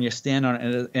corner and you stand on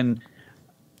it, and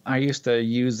I used to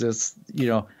use this,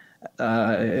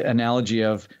 analogy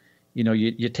of,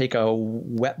 you take a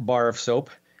wet bar of soap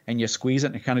and you squeeze it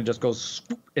and it kind of just goes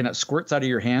and it squirts out of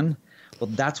your hand. Well,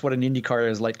 that's what an Indy car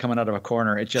is like coming out of a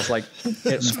corner. It's just like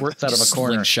it squirts out of a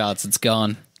corner. Shots, it's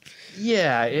gone.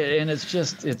 Yeah, and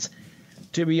it's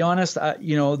to be honest,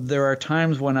 there are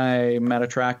times when I'm at a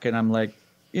track and I'm like,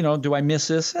 do I miss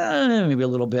this? Maybe a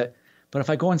little bit. But if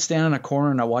I go and stand in a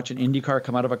corner and I watch an Indy car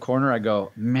come out of a corner, I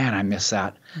go, man, I miss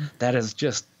that. That is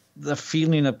just the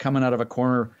feeling of coming out of a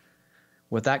corner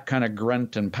with that kind of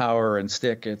grunt and power and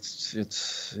stick. It's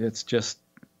just,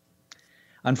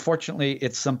 unfortunately,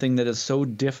 it's something that is so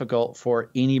difficult for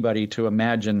anybody to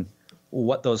imagine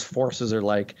what those forces are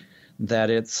like, that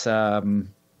it's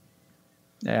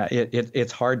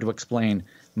it's hard to explain.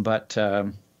 But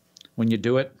when you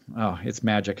do it, it's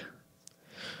magic.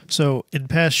 So in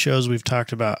past shows we've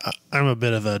talked about, I'm a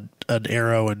bit of an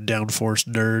aero and downforce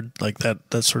nerd. Like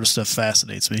that sort of stuff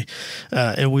fascinates me.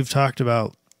 And we've talked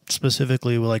about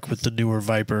specifically like with the newer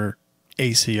Viper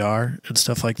ACR and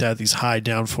stuff like that, these high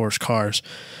downforce cars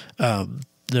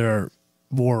that are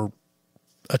more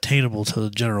attainable to the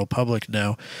general public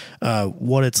now.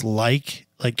 What it's like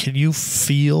can you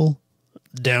feel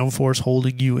downforce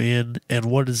holding you in, and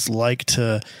what it's like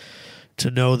to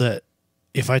know that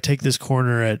if I take this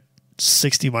corner at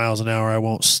 60 miles an hour, I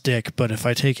won't stick, but if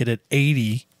I take it at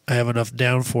 80, I have enough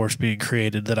downforce being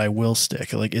created that I will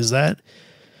stick. Like, is that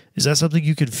something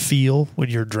you can feel when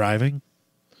you're driving?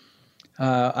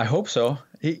 I hope so.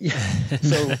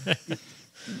 So,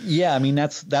 yeah, I mean,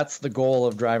 that's the goal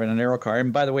of driving an aero car.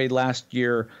 And by the way, last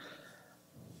year,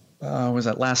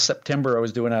 last September, I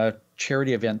was doing a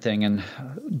charity event thing, and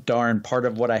part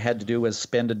of what I had to do was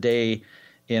spend a day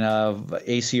in a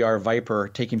ACR Viper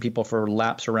taking people for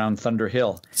laps around Thunder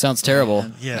Hill. Sounds terrible.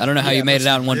 Yeah. I don't know how you made it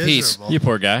out in one piece. You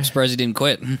poor guy. I'm surprised you didn't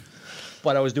quit.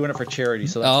 but I was doing it for charity.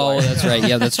 So that's Oh, why. that's right.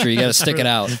 Yeah, that's true. You got to stick it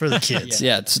out. for the kids.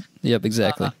 Yeah. Yep.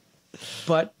 Exactly.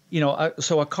 But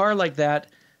so a car like that,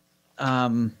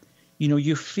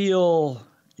 you feel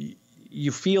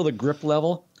the grip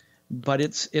level, but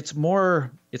it's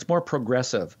more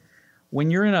progressive.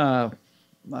 When you're in a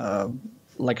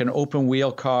like an open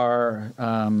wheel car,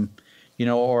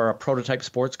 or a prototype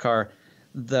sports car,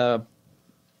 the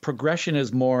progression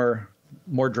is more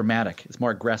dramatic. It's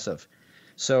more aggressive.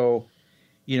 So,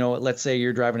 let's say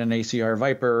you're driving an ACR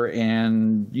Viper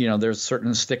and, there's a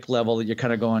certain stick level that you're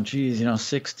kind of going, geez,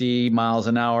 60 miles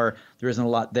an hour, there isn't a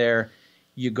lot there.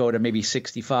 You go to maybe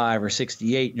 65 or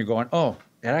 68 and you're going, oh,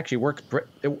 it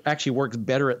actually works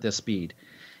better at this speed.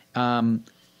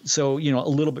 So, a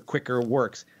little bit quicker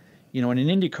works. In an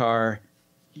Indy car,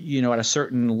 at a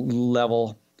certain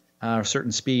level, a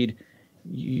certain speed,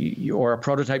 or a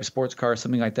prototype sports car,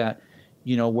 something like that,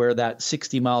 where that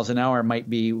 60 miles an hour might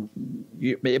be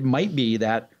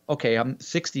that, okay,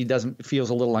 60 feels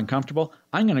a little uncomfortable.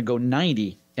 I'm going to go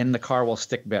 90 and the car will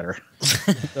stick better.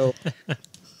 So,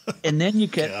 and then you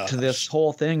get to this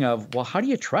whole thing of, well, how do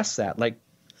you trust that? Like,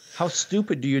 how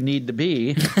stupid do you need to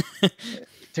be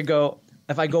to go,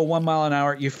 if I go 1 mile an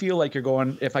hour, you feel like you're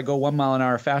going, if I go 1 mile an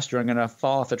hour faster, I'm going to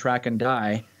fall off the track and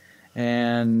die.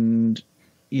 And,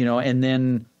 and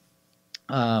then,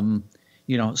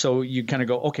 so you kind of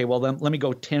go, okay, well, then let me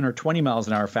go 10 or 20 miles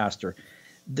an hour faster.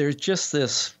 There's just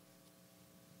this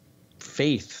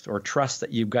faith or trust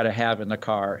that you've got to have in the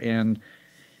car. And,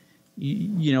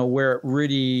 where it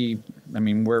really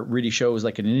shows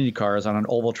like in an Indy car is on an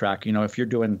oval track. If you're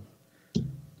doing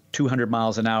 200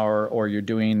 miles an hour or you're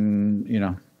doing,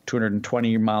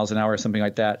 220 miles an hour or something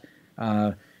like that,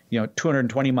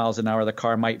 220 miles an hour, the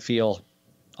car might feel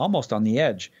almost on the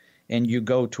edge, and you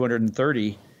go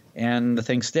 230 and the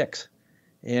thing sticks.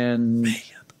 And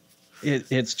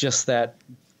it's just that.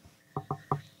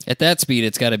 At that speed,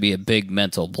 it's got to be a big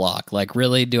mental block. Like,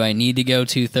 really, do I need to go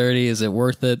 230? Is it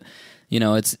worth it?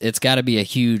 It's got to be a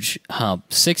huge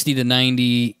hump. 60 to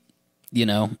 90,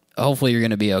 hopefully you're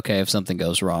going to be okay if something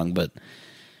goes wrong, but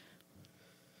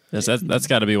yes, that's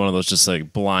got to be one of those just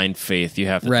like blind faith. You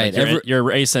have to, right. Like, your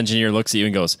race engineer looks at you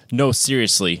and goes, "No,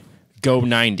 seriously, go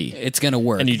 90. It's going to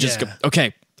work." And you just go,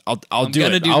 "Okay, I'll do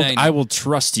it. I will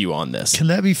trust you on this." Can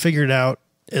that be figured out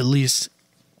at least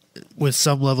with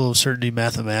some level of certainty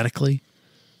mathematically?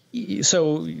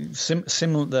 So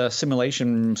the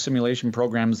simulation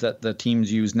programs that the teams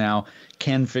use now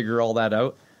can figure all that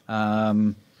out.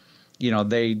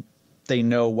 They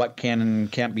know what can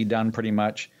and can't be done pretty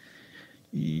much.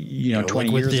 20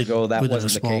 years ago, that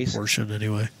wasn't the case. Portion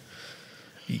anyway.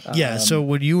 Yeah. So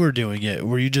when you were doing it,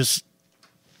 were you just,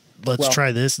 let's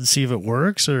try this and see if it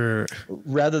works, or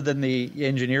rather than the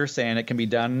engineer saying it can be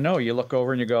done? No, you look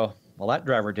over and you go, well, that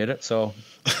driver did it, so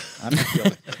I'm going to do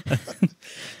it. You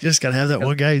just got to have that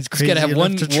one guy who's crazy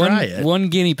enough to try it. One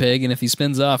guinea pig, and if he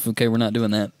spins off, okay, we're not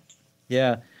doing that.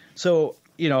 Yeah. So,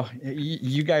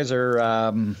 you guys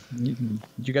are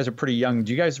pretty young.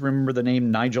 Do you guys remember the name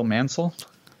Nigel Mansell?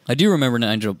 I do remember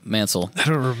Nigel Mansell. I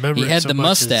don't remember. He had the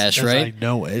mustache, right? I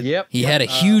know it. Yep. He had a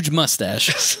huge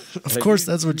mustache. Of course,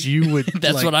 that's what you would.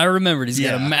 That's what I remembered. He's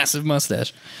got a massive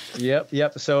mustache.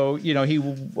 Yep. So he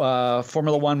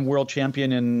Formula One world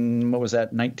champion in, what was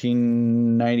that,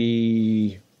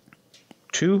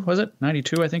 1992? Was it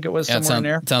 92? I think it was somewhere in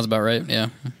there. Sounds about right. Yeah.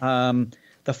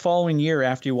 The following year,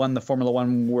 after he won the Formula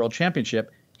One world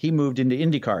championship, he moved into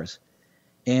Indy cars,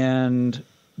 and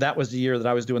that was the year that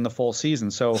I was doing the full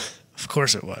season. So, of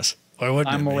course it was. Why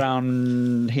wouldn't I'm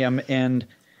around him, and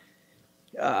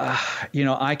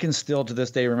I can still to this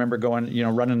day remember going,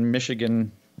 running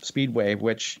Michigan Speedway,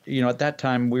 which at that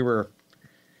time we were,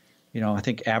 I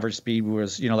think average speed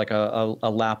was like a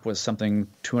lap was something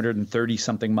 230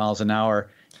 something miles an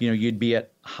hour. You'd be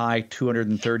at high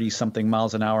 230 something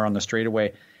miles an hour on the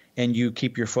straightaway, and you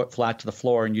keep your foot flat to the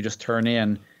floor and you just turn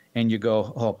in. And you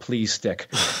go, oh, please stick.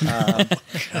 And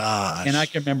I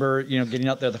can remember, getting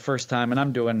out there the first time, and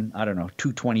I'm doing,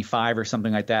 225 or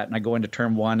something like that. And I go into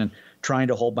turn one and trying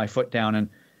to hold my foot down. And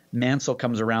Mansell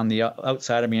comes around the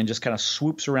outside of me and just kind of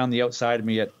swoops around the outside of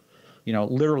me at,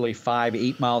 literally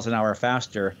 5-8 miles an hour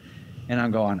faster. And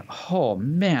I'm going, oh,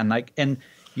 man. And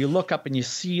you look up and you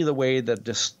see the way that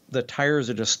the tires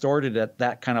are distorted at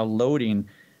that kind of loading.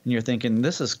 And you're thinking,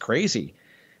 this is crazy.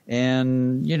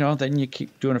 And, then you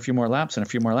keep doing a few more laps and a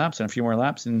few more laps and a few more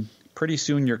laps. And pretty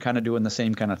soon you're kind of doing the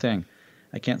same kind of thing.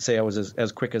 I can't say I was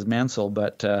as quick as Mansell,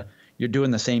 but you're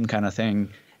doing the same kind of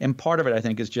thing. And part of it, I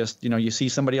think, is just, you see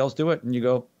somebody else do it and you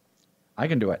go, I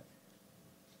can do it.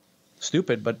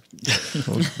 stupid, but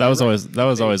that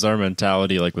was always our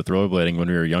mentality, like with rollerblading when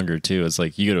we were younger too. It's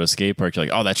like you go to a skate park, you're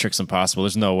like, oh, that trick's impossible.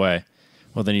 There's no way.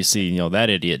 Well, then you see, that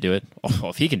idiot do it. Oh,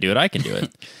 well, if he can do it, I can do it.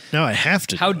 Now I have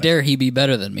to. How dare he be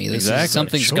better than me?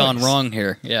 Something's gone wrong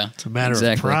here. Yeah, it's a matter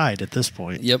of pride at this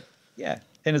point. Yep. Yeah.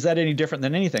 And is that any different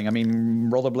than anything? I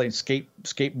mean, rollerblading,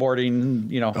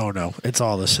 skateboarding, Oh, no. It's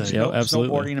all the same. Yep,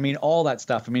 absolutely. Snowboarding, I mean, all that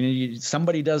stuff. I mean,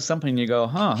 somebody does something, you go,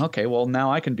 okay, well,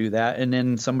 now I can do that. And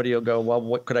then somebody will go, well,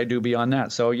 what could I do beyond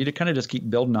that? So you kind of just keep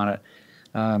building on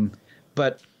it.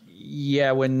 But,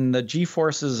 yeah, when the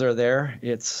G-forces are there,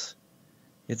 it's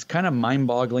kind of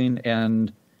mind-boggling.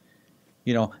 And,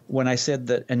 when I said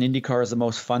that an Indy car is the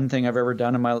most fun thing I've ever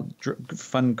done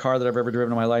fun car that I've ever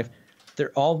driven in my life,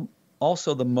 they're all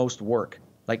also the most work.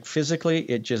 Like physically,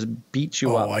 it just beats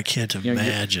you up. Oh, I can't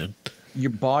imagine. Your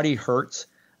body hurts.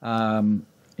 I can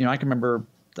remember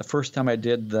the first time I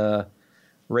did the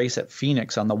race at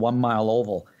Phoenix on the 1 mile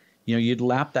oval. You'd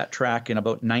lap that track in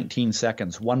about 19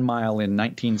 seconds, 1 mile in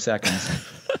 19 seconds.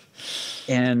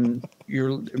 And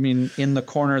in the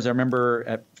corners, I remember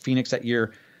at Phoenix that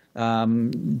year,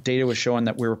 data was showing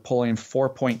that we were pulling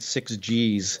 4.6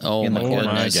 Gs in the corners.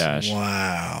 Oh my gosh.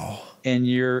 Wow. And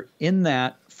you're in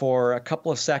that for a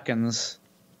couple of seconds,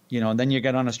 and then you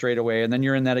get on a straightaway, and then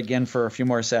you're in that again for a few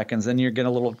more seconds, then you're getting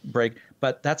a little break.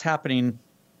 But that's happening,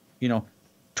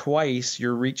 twice.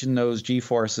 You're reaching those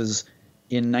G-forces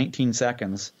in 19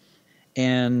 seconds.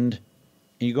 And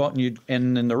you go out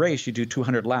and in the race, you do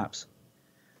 200 laps.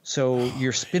 So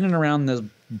you're spinning around this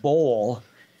bowl,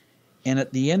 and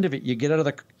at the end of it, you get out of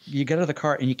the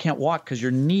car and you can't walk because your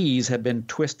knees have been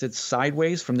twisted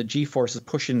sideways from the G-forces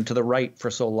pushing to the right for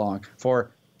so long,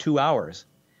 for 2 hours.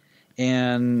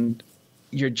 And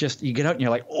you get out and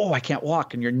you're like, oh, I can't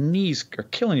walk. And your knees are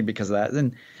killing you because of that.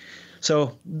 And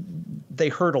so they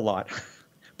hurt a lot,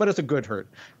 but it's a good hurt.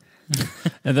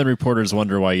 And then reporters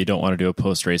wonder why you don't want to do a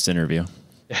post-race interview.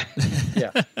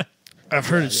 Yeah. I've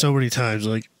heard it so many times,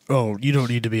 like, oh, you don't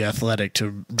need to be athletic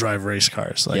to drive race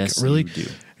cars. Like, yes, really? you do.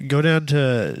 Go down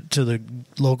to the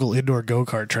local indoor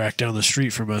go-kart track down the street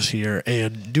from us here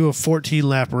and do a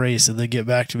 14-lap race and then get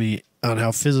back to me on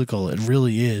how physical it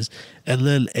really is, and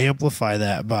then amplify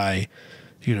that by,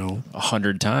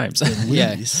 100 times.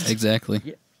 Yeah,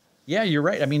 exactly. Yeah, you're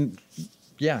right. I mean,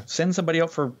 send somebody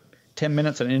out for 10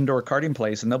 minutes at an indoor karting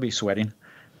place and they'll be sweating.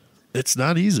 It's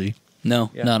not easy. No,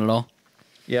 not at all.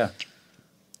 Yeah.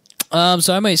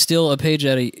 So I might steal a page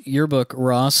out of your book,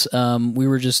 Ross. We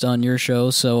were just on your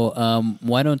show, so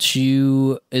why don't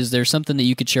you? Is there something that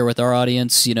you could share with our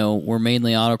audience? We're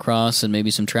mainly autocross and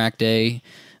maybe some track day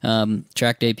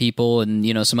people,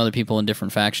 and some other people in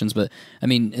different factions. But I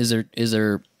mean, is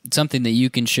there something that you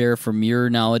can share from your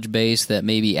knowledge base that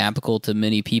may be applicable to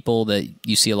many people that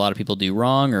you see a lot of people do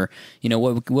wrong, or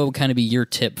what would kind of be your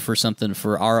tip for something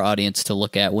for our audience to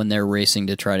look at when they're racing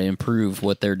to try to improve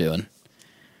what they're doing?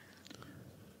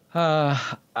 So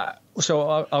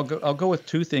I'll go with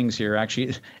two things here,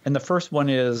 actually. And the first one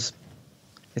is,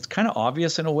 it's kind of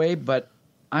obvious in a way, but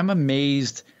I'm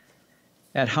amazed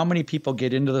at how many people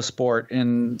get into the sport,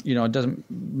 and it doesn't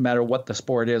matter what the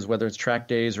sport is, whether it's track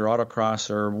days or autocross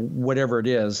or whatever it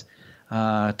is,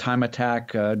 time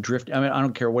attack, drift. I mean, I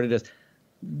don't care what it is.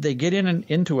 They get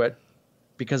into it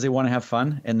because they want to have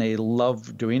fun and they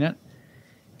love doing it.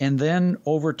 And then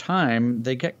over time,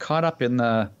 they get caught up in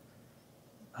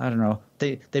I don't know,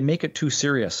 they make it too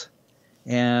serious,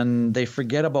 and they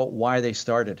forget about why they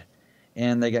started,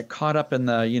 and they get caught up in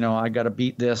I got to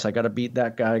beat this, I got to beat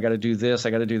that guy, I got to do this, I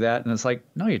got to do that. And it's like,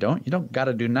 no, you don't got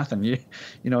to do nothing.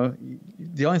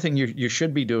 The only thing you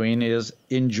should be doing is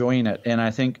enjoying it. And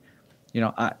I think,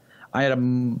 I had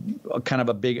a kind of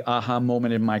a big aha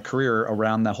moment in my career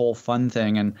around the whole fun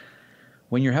thing. And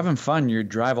when you're having fun, you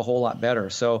drive a whole lot better.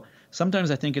 So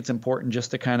sometimes I think it's important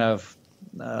just to kind of,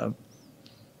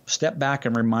 step back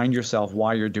and remind yourself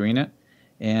why you're doing it.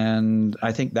 And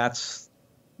I think that's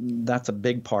a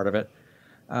big part of it.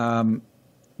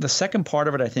 The second part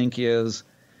of it, I think, is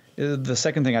the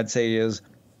second thing I'd say is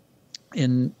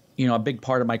in, a big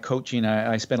part of my coaching,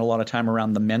 I spend a lot of time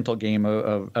around the mental game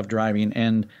of driving.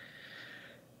 And,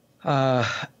 a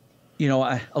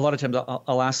lot of times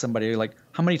I'll ask somebody, like,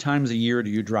 how many times a year do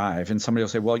you drive? And somebody will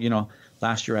say, well,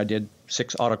 last year I did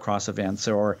 6 autocross events,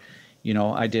 or,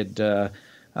 I did,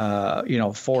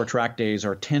 4 track days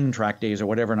or 10 track days or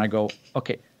whatever. And I go,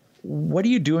 okay, what do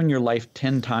you do in your life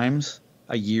 10 times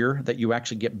a year that you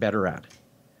actually get better at?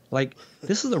 Like,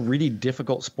 this is a really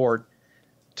difficult sport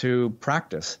to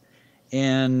practice.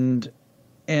 And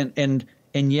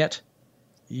yet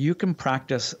you can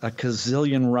practice a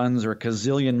gazillion runs or a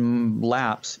gazillion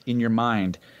laps in your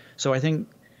mind. So I think,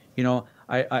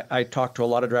 I talk to a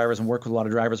lot of drivers and work with a lot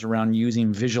of drivers around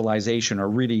using visualization or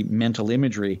really mental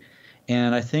imagery.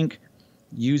 And I think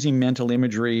using mental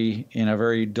imagery in a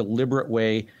very deliberate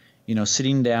way,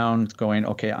 sitting down, going,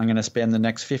 okay, I'm going to spend the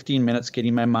next 15 minutes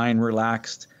getting my mind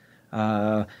relaxed,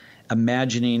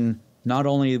 imagining not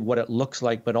only what it looks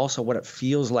like, but also what it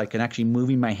feels like, and actually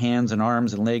moving my hands and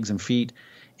arms and legs and feet,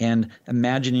 and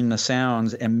imagining the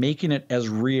sounds and making it as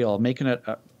real, making it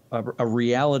a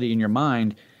reality in your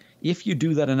mind. If you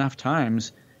do that enough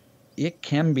times, it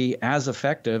can be as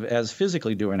effective as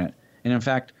physically doing it. And in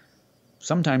fact,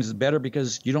 sometimes it's better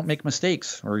because you don't make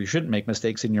mistakes, or you shouldn't make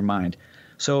mistakes in your mind.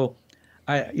 So,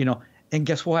 and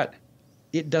guess what?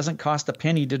 It doesn't cost a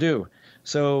penny to do.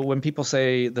 So when people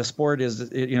say the sport is,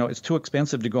 it's too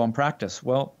expensive to go and practice,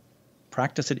 well,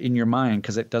 practice it in your mind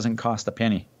because it doesn't cost a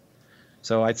penny.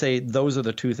 So I'd say those are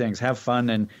the two things: have fun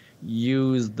and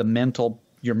use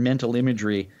your mental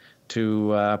imagery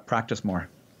to practice more.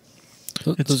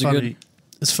 It's funny. Good.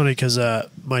 It's funny because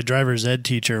my driver's ed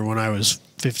teacher, when I was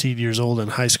 15 years old in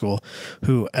high school,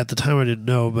 who at the time I didn't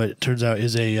know, but it turns out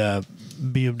is a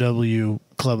BMW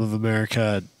Club of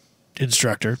America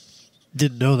instructor.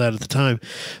 Didn't know that at the time,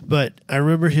 but I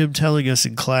remember him telling us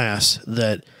in class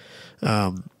that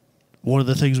one of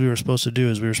the things we were supposed to do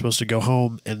is we were supposed to go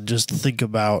home and just think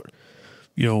about,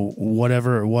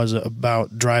 whatever it was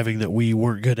about driving that we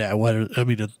weren't good at.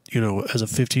 As a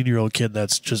 15-year-old kid,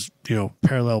 that's just,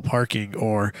 parallel parking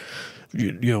or,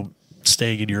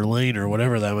 staying in your lane or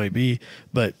whatever that might be.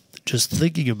 But just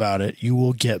thinking about it, you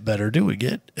will get better doing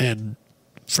it. And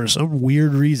for some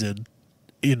weird reason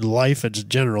in life in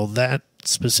general, that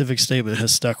specific statement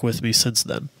has stuck with me since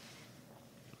then.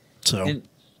 So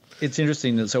it's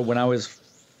interesting that, so when I was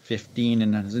 15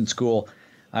 and I was in school,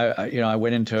 I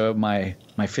went into my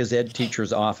phys ed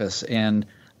teacher's office, and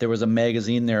there was a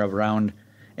magazine there around,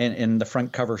 and the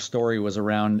front cover story was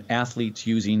around athletes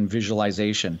using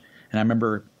visualization. And I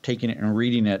remember taking it and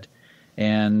reading it,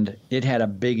 and it had a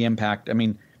big impact. I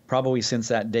mean, probably since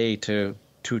that day to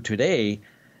today,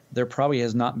 there probably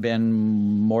has not been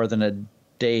more than a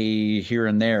day here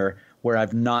and there where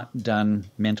I've not done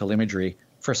mental imagery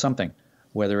for something,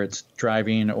 whether it's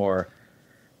driving or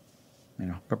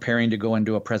preparing to go and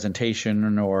do a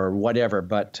presentation or whatever.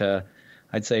 But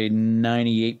I'd say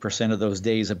 98% of those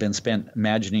days have been spent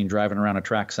imagining driving around a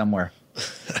track somewhere.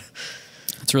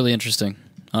 It's really interesting.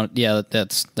 Yeah,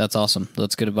 that's awesome.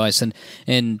 That's good advice.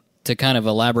 And to kind of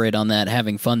elaborate on that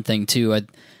having fun thing too,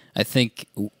 I think,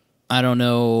 I don't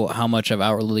know how much I've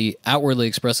outwardly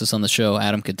expressed this on the show.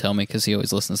 Adam could tell me because he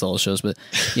always listens to all the shows. But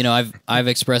I've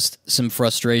expressed some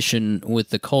frustration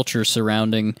with the culture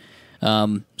surrounding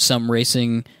some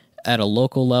racing at a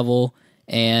local level,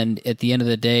 and at the end of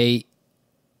the day,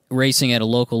 racing at a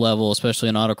local level, especially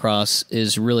in autocross,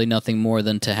 is really nothing more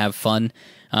than to have fun.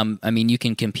 You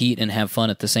can compete and have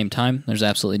fun at the same time. There's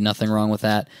absolutely nothing wrong with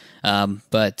that.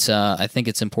 But I think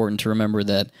it's important to remember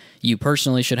that you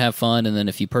personally should have fun, and then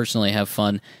if you personally have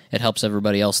fun, it helps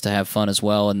everybody else to have fun as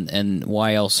well. And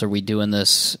why else are we doing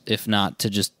this if not to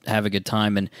just have a good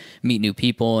time and meet new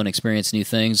people and experience new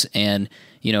things and,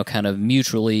 kind of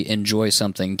mutually enjoy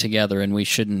something together? And we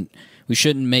shouldn't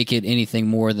make it anything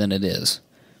more than it is.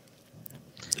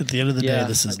 At the end of the day,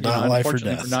 this is not life or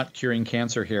death. We're not curing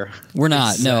cancer here. We're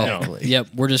not. Exactly. No. Yep.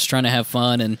 We're just trying to have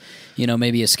fun and,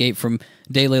 maybe escape from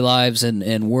daily lives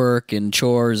and work and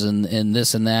chores and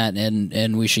this and that.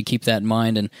 And we should keep that in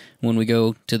mind. And when we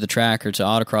go to the track or to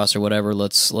autocross or whatever,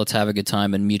 let's have a good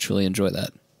time and mutually enjoy that.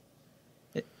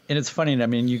 And it's funny.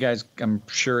 You guys, I'm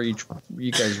sure you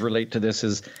guys relate to this.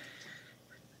 Is,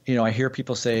 I hear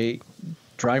people say,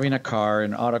 driving a car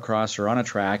in autocross or on a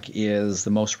track is the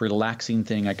most relaxing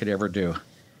thing I could ever do.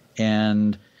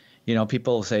 And,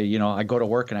 people say, I go to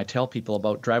work and I tell people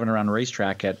about driving around a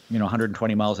racetrack at,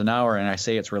 120 miles an hour, and I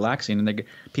say it's relaxing, and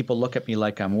people look at me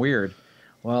like I'm weird.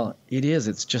 Well, it is.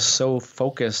 It's just so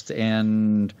focused,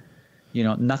 and,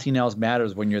 nothing else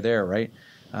matters when you're there, right?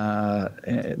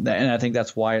 And I think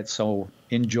that's why it's so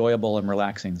enjoyable and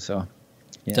relaxing. So,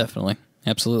 yeah. Definitely.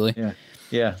 Absolutely.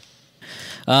 Yeah.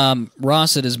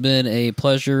 Ross, it has been a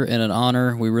pleasure and an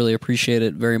honor. We really appreciate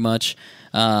it very much.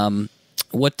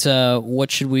 What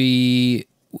should we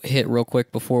hit real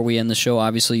quick before we end the show?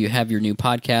 Obviously, you have your new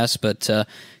podcast, but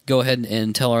go ahead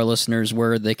and tell our listeners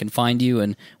where they can find you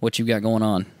and what you've got going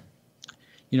on.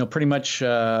 Pretty much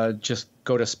just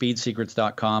go to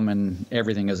speedsecrets.com and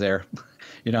everything is there.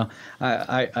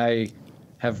 I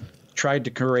have tried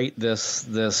to create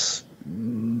this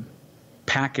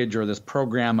package or this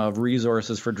program of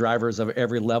resources for drivers of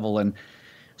every level. And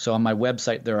so on my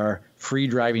website, there are free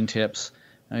driving tips.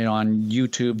 On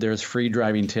YouTube, there's free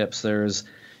driving tips. There's,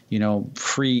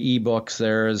 free ebooks.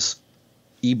 There's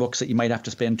ebooks that you might have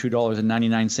to spend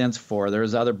 $2.99 for.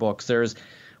 There's other books. There's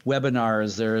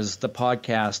webinars. There's the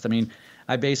podcast. I mean,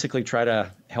 I basically try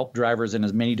to help drivers in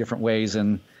as many different ways,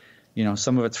 and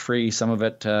some of it's free, some of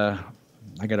it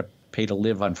I got to pay to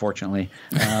live, unfortunately.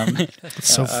 It's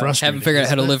so frustrating. Haven't figured out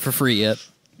how to live for free yet.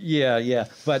 Yeah.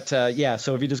 But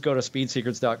so if you just go to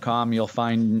speedsecrets.com, you'll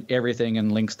find everything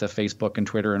and links to Facebook and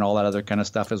Twitter and all that other kind of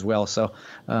stuff as well. So,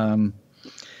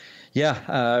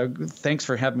 thanks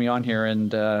for having me on here.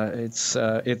 And it's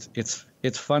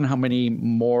fun how many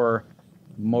more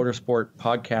motorsport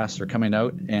podcasts are coming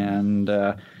out. And,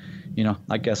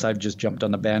 I guess I've just jumped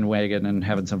on the bandwagon and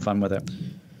having some fun with it.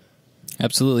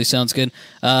 Absolutely. Sounds good.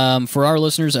 For our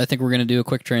listeners, I think we're going to do a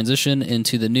quick transition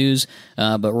into the news.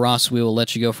 But Ross, we will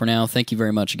let you go for now. Thank you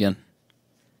very much again.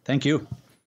 Thank you.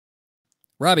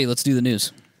 Robbie, let's do the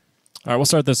news. All right, we'll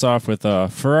start this off with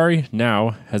Ferrari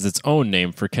now has its own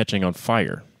name for catching on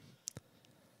fire.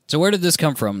 So where did this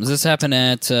come from? Does this happen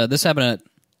at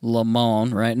Le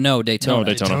Mans, right? No, Daytona. No,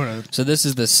 Daytona. So this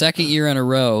is the second year in a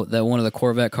row that one of the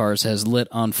Corvette cars has lit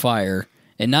on fire.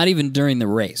 And not even during the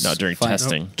race. Not during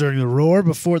testing. Nope, during the roar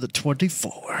before the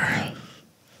 24.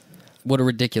 What a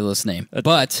ridiculous name.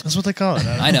 But that's what they call it.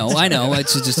 I know. It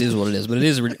just is what it is. But it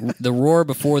is the roar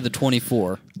before the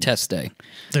 24 test day.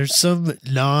 There's some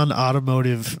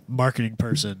non-automotive marketing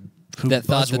person who that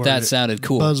thought that sounded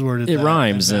cool. It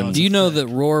rhymes. And do you know that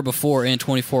roar before and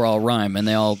 24 all rhyme? And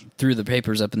they all threw the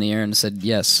papers up in the air and said,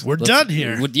 yes. We're done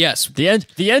here. Yes.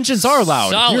 The engines are loud.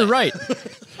 Solid. You're right.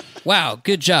 Wow,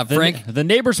 good job, Frank. The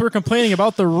neighbors were complaining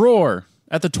about the roar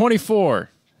at the 24,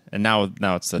 and now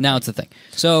it's the thing.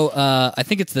 So I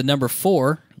think it's the number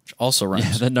 4, which also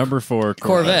rhymes. Yeah, the number 4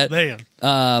 Corvette. Man,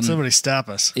 somebody stop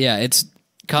us. Yeah, it's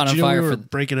caught on Did you fire. Know we were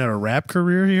breaking out a rap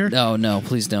career here. No,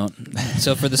 please don't.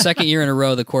 So for the second year in a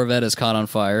row, the Corvette is caught on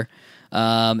fire.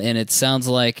 And it sounds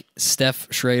like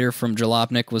Steph Schrader from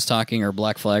Jalopnik was talking, or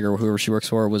Black Flag, or whoever she works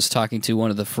for, was talking to one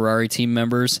of the Ferrari team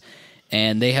members.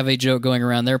 And they have a joke going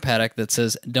around their paddock that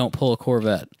says, don't pull a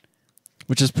Corvette.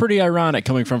 Which is pretty ironic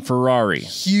coming from Ferrari.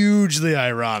 Hugely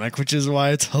ironic, which is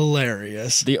why it's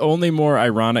hilarious. The only more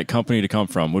ironic company to come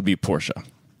from would be Porsche.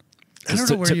 I don't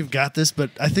know where you've got this,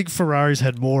 but I think Ferrari's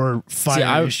had more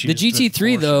fire issues. The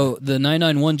GT3, though, the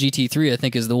 991 GT3, I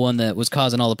think, is the one that was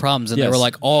causing all the problems, and they were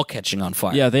like all catching on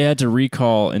fire. Yeah, they had to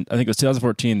recall, and I think it was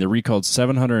 2014, they recalled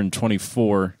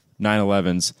 724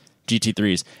 911s.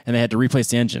 GT3s, and they had to replace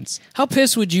the engines. How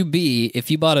pissed would you be if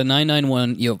you bought a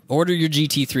 991, you order your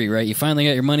GT3, right? You finally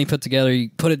got your money put together, you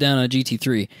put it down on a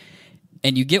GT3,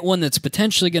 and you get one that's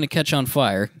potentially going to catch on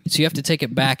fire, so you have to take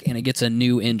it back and it gets a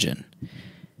new engine.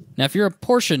 Now, if you're a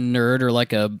Porsche nerd or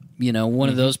like one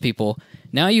of those people,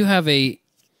 now you have a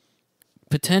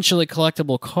potentially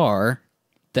collectible car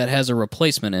that has a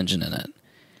replacement engine in it.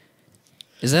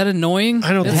 Is that annoying?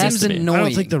 I don't that think seems annoying. I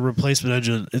don't think the replacement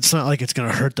engine, it's not like it's going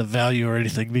to hurt the value or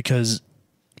anything because...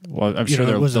 Well, I'm sure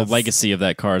the legacy of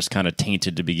that car is kind of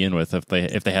tainted to begin with if they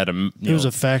had a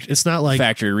it's not like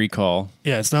factory recall.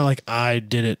 Yeah, it's not like I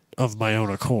did it of my own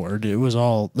accord.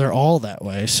 They're all that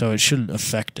way, so it shouldn't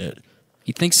affect it.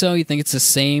 You think so? You think it's the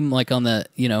same like on the,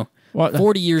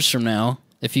 40 years from now,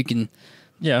 if you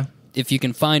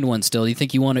can find one still, you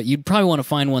think you'd probably want to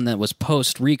find one that was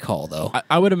post recall though.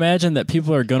 I would imagine that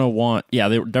people are going to want, they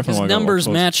definitely want numbers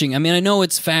matching. I mean, I know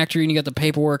it's factory and you got the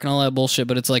paperwork and all that bullshit,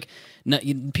 but it's like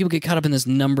people get caught up in this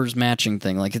numbers matching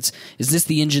thing. Like is this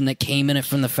the engine that came in it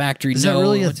from the factory? Is that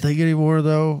really a thing anymore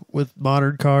though with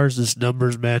modern cars, this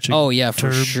numbers matching? Oh yeah,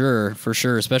 term? for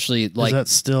sure. Especially like, is that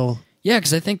still? Yeah,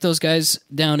 because I think those guys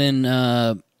down in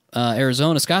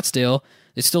Arizona, Scottsdale,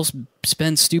 they still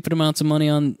spend stupid amounts of money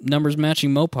on numbers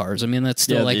matching Mopars. I mean, that's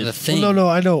still the thing. Well, no,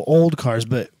 I know old cars,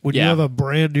 but when you have a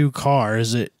brand new car,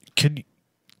 is it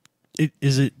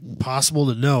possible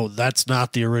to know that's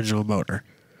not the original motor?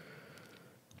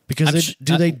 Because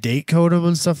they date code them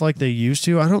and stuff like they used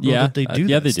to? I don't know that they do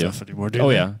that stuff anymore. Do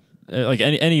they? Yeah. Like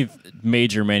any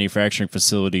major manufacturing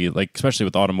facility, like especially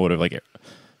with automotive, like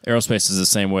aerospace is the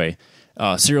same way.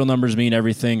 Serial numbers mean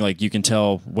everything. Like you can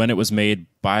tell when it was made,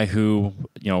 by who,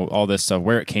 all this stuff,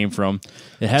 where it came from.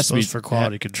 It has to be for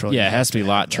quality control. Yeah, it has to be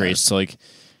lot traced. So like,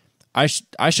 I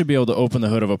should be able to open the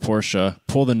hood of a Porsche,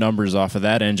 pull the numbers off of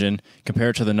that engine, compare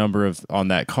it to the number on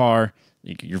that car,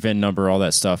 your VIN number, all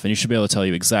that stuff, and you should be able to tell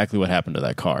you exactly what happened to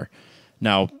that car.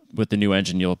 Now with the new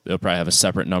engine, it'll probably have a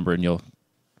separate number, and you'll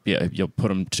put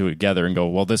them together and go,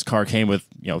 well, this car came with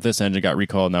this engine got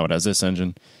recalled, now it has this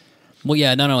engine. Well,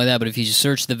 yeah, not only that, but if you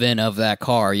search the VIN of that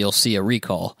car, you'll see a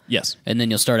recall. Yes. And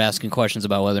then you'll start asking questions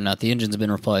about whether or not the engine's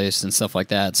been replaced and stuff like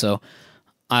that. So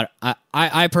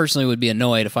I personally would be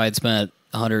annoyed if I had spent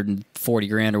 140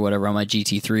 grand or whatever on my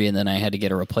GT3, and then I had to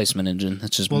get a replacement engine.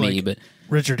 That's just me. Like but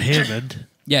Richard Hammond,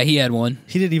 yeah, he had one.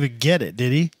 he didn't even get it,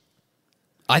 did he?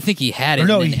 I think he had it. Or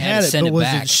no, and he then had had to it, send but it was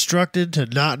back. instructed to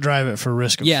not drive it for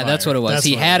risk of Yeah, fire. that's what it was. That's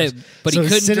He what had was. it, but So he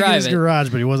it's couldn't sitting in drive his it. garage,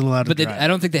 but he wasn't allowed But to drive. I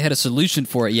don't think they had a solution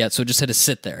for it yet, so it just had to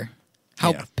sit there.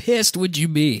 How Yeah. pissed would you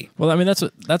be? Well, I mean, that's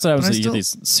what I was I saying. You still- get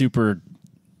these super,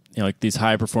 like these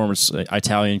high performance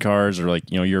Italian cars or like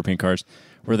European cars,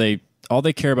 where all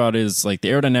they care about is like the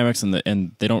aerodynamics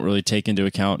and they don't really take into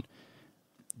account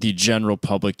the general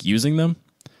public using them.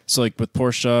 So like with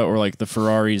Porsche or like the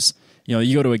Ferraris,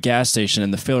 you go to a gas station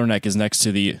and the filler neck is next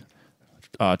to the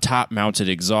top mounted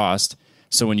exhaust.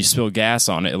 So when you spill gas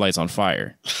on it, it lights on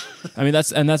fire. I mean,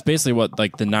 that's basically what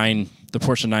like the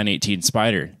Porsche 918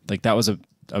 Spider, like that was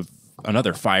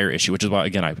another fire issue, which is why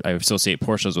again I associate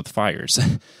Porsches with fires.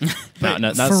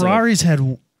 not Ferraris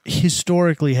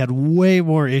historically had way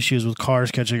more issues with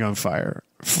cars catching on fire.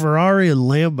 Ferrari and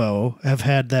Lambo have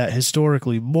had that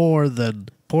historically more than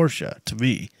Porsche, to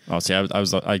me. Oh, see,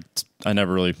 I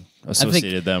never really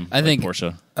associated them. I think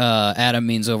Porsche. Adam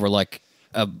means over like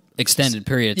a extended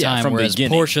period of Yeah, time, from whereas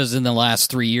beginning. Porsches in the last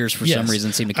 3 years for some Yes.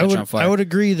 reason seem to catch on fire. I would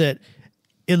agree that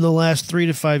in the last 3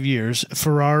 to 5 years,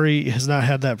 Ferrari has not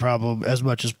had that problem as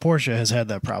much as Porsche has had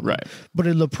that problem. Right. But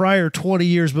in the prior 20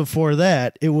 years before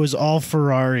that, it was all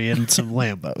Ferrari and some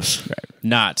Lambos. Right.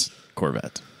 Not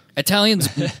Corvette. Italians,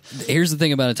 here's the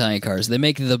thing about Italian cars. They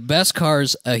make the best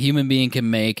cars a human being can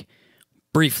make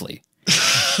briefly.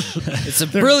 It's a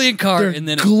brilliant car, they're and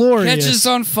then it glorious catches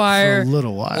on fire for a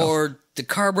little while. or the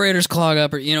carburetors clog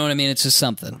up, or you know what I mean? It's just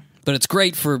something. But it's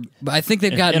great for, I think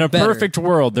they've gotten In a better. perfect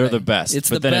world, they're the best. It's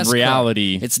but the then best in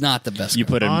reality, car. It's not the best you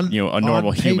car. put a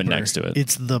normal on human paper, next to it.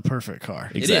 It's the perfect car.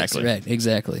 Exactly. It is, right,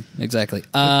 exactly.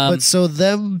 But so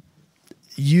them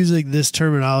using this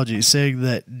terminology, saying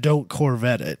that don't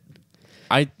Corvette it,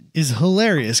 is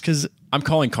hilarious because I'm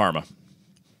calling karma.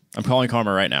 I'm calling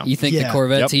karma right now. You think the Yeah.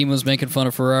 Corvette Yep. team was making fun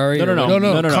of Ferrari? No, or no, what?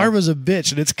 no, no. karma's a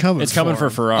bitch and it's coming. It's coming for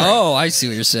them. Ferrari. Oh, I see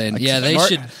what you're saying. Yeah, they Mark-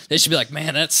 should be like,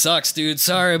 man, that sucks, dude.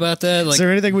 Sorry about that. Like, Is there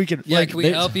anything we can? yeah, like, can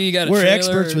we help you? You got a we're trailer?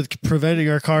 experts with preventing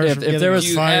our cars Yeah, from if getting there on was-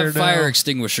 You fire have now. fire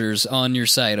extinguishers on your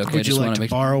site. Okay, Would you just like want to make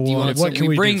borrow do you one? want What some- can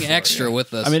we do bring for you? extra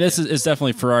with us? I mean, it's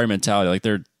definitely Ferrari mentality. Like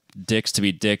they're dicks to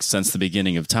be dicks since the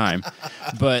beginning of time.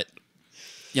 But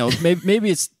maybe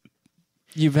it's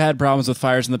you've had problems with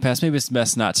fires in the past. Maybe it's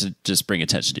best not to just bring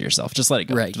attention to yourself. Just let it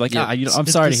go. Right. Like Yeah. I'm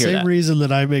It's sorry the to hear same that. reason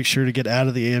that I make sure to get out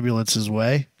of the ambulance's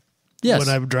way Yes. when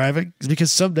I'm driving, is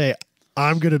because someday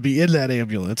I'm going to be in that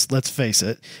ambulance. Let's face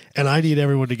it, and I need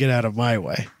everyone to get out of my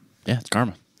way. Yeah, it's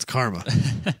karma. It's karma.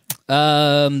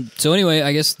 So anyway,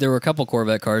 I guess there were a couple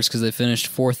Corvette cars because they finished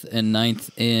 4th and 9th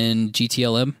in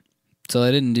GTLM. So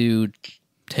they didn't do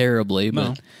terribly,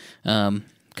 but a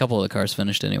couple of the cars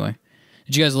finished anyway.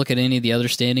 Did you guys look at any of the other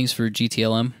standings for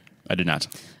GTLM? I did not.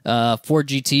 Ford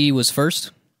GT was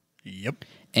first, Yep.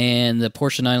 and the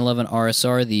Porsche 911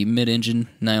 RSR, the mid-engine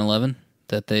 911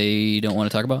 that they don't want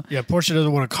to talk about, Yeah, Porsche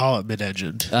doesn't want to call it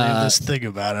mid-engine. They have this thing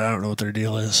about it. I don't know what their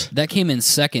deal is. that came in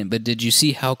second. But did you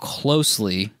see how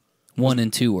closely 1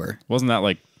 and 2 were? Wasn't that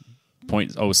like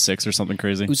 0.06 or something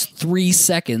crazy? It was 3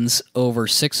 seconds over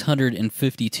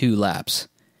 652 laps.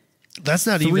 That's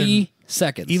not 3 even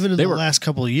seconds. in They the were- last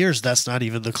couple of years. That's not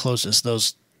even the closest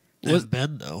those have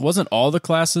been, though. Wasn't all the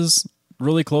classes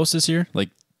really close this year? Like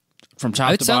from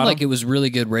top it to sounded bottom? like it was really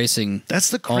good racing. That's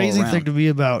the all crazy around. thing to me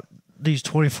about these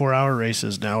 24-hour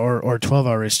races now, or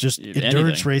 12-hour races, just endurance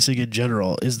Anything. racing in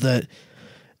general, is that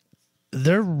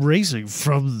they're racing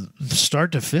from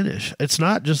start to finish. It's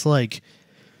not just like,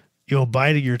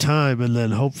 biding your time and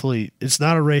then hopefully it's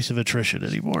not a race of attrition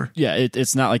anymore. Yeah,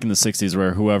 it's not like in the 60s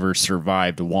where whoever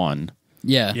survived won.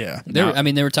 Yeah. Yeah. They were,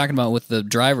 they were talking about with the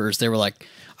drivers. They were like,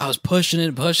 I was pushing it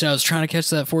and pushing. I was trying to catch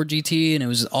that Ford GT, and it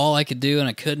was all I could do, and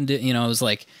I couldn't do. It was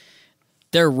like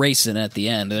they're racing at the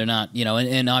end. They're not,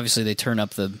 and obviously they turn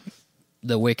up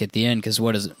the wick at the end because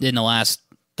what is it, in the last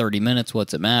 30 minutes?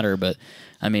 What's it matter? But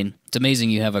I mean, it's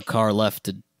amazing you have a car left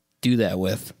to do that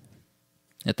with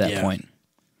at that Yeah. point.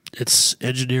 It's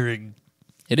engineering.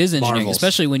 It is engineering, Marvels.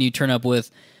 especially when you turn up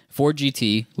with Ford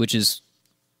GT,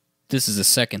 this is the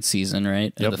second season,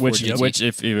 right? of the Ford GT. Which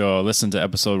if you listen to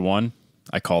episode 1,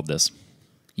 I called this.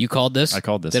 You called this? I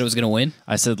called this. That it was going to win?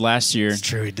 I said last year It's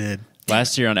true, he did.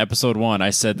 Last year on episode 1, I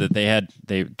said that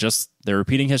they're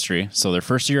repeating history. So their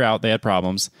first year out, they had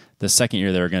problems. The second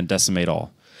year, they were going to decimate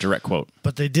all. Direct quote.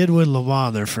 But they did win Le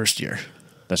Mans their first year.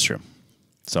 That's true.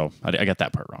 So I got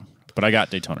that part wrong, but I got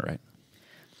Daytona right.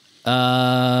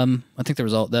 I think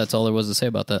that's all there was to say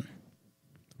about that.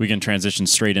 We can transition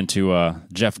straight into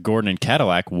Jeff Gordon and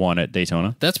Cadillac won at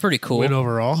Daytona. That's pretty cool. Win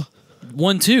overall.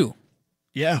 1-2.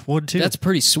 Yeah, 1-2. That's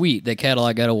pretty sweet that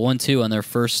Cadillac got a 1-2 on their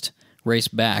first race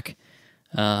back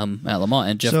at Le Mans,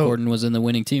 and Jeff Gordon was in the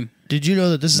winning team. Did you know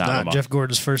that this is Not Le not Mans. Jeff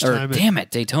Gordon's first Or, time? damn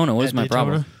it, Daytona. What is my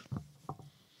problem?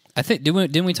 I think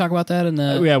didn't we talk about that in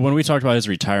the? Yeah, when we talked about his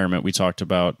retirement, we talked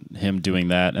about him doing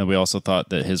that, and we also thought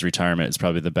that his retirement is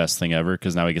probably the best thing ever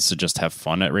because now he gets to just have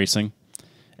fun at racing,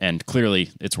 and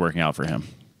clearly it's working out for him.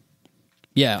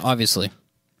 Yeah, obviously.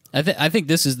 I think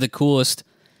this is the coolest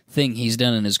thing he's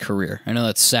done in his career. I know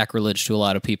that's sacrilege to a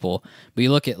lot of people, but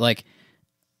you look at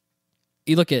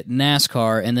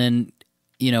NASCAR and then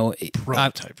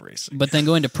Prototype racing. but then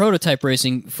going to prototype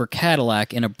racing for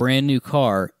Cadillac in a brand new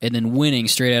car and then winning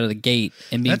straight out of the gate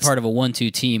and being part of a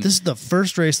 1-2 team. This is the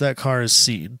first race that car has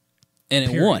seen. And it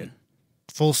period. won.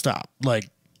 Full stop. Like,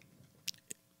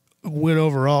 win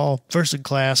overall, first in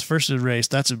class, first in race.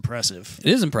 That's impressive.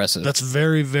 It is impressive. That's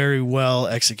very, very well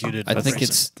executed. I think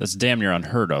racing. That's damn near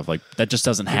unheard of. Like that just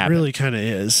doesn't It happen. really kind of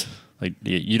is. Like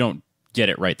you don't get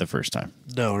it right the first time.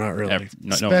 No, not really.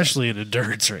 No. Especially in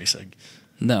endurance racing.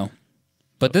 No.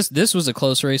 But this was a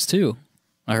close race too,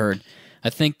 I heard.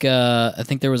 I think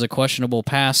there was a questionable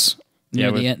pass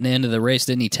near the end of the race.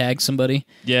 Didn't he tag somebody?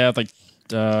 Yeah, like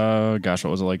gosh, what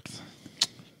was it like?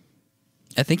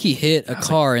 I think he hit a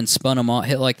car and spun him off.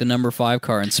 Hit like the number 5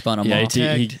 car and spun him Yeah, off.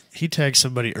 He tagged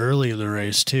somebody early in the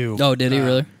race too. Oh, did he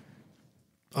really?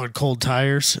 On cold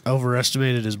tires,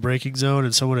 overestimated his braking zone,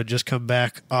 and someone had just come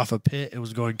back off a pit and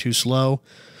was going too slow.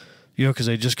 Because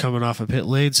they just coming off a pit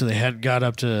lane, so they hadn't got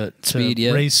up to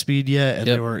race speed yet, and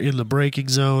they were in the braking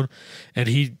zone, and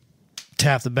he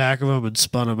tapped the back of him and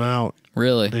spun him out.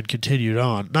 Really? And continued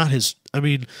on. Not his. I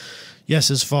mean, yes,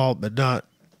 his fault, but not.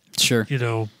 Sure.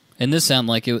 And this sounded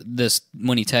like this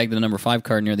when he tagged the number 5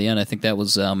 car near the end. I think that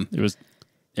was. It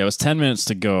was 10 minutes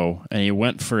to go, and he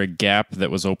went for a gap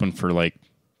that was open for like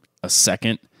a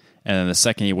second, and then the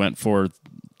second he went for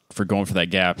going for that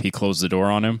gap, he closed the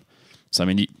door on him. So I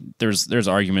mean, there's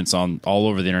arguments on all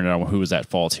over the internet on who was at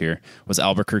fault here. Was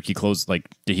Albuquerque closed? Like,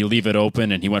 did he leave it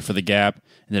open and he went for the gap,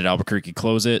 and did Albuquerque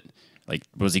close it? Like,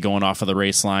 was he going off of the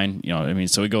race line? I mean,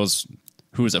 so it goes,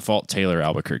 who was at fault, Taylor or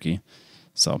Albuquerque?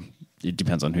 So it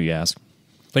depends on who you ask.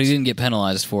 But he didn't get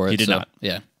penalized for it. He did not.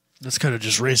 Yeah. That's kind of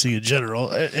just racing in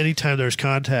general. Anytime there's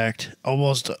contact,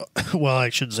 almost, well, I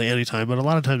shouldn't say anytime, but a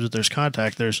lot of times if there's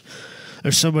contact, there's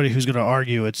somebody who's going to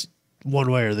argue it's one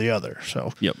way or the other.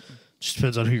 So Yep. just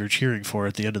depends on who you're cheering for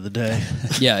at the end of the day.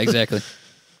 Yeah, exactly.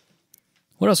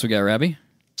 What else we got, Rabbi?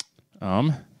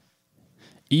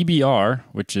 EBR,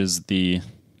 which is the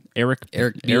Eric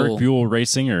Buell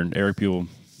Racing or Eric Buell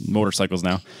Motorcycles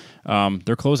now,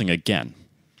 they're closing again.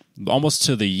 Almost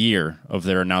to the year of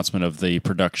their announcement of the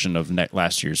production of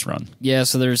last year's run. Yeah,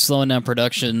 so they're slowing down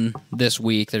production this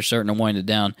week. They're starting to wind it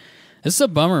down. This is a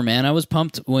bummer, man. I was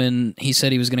pumped when he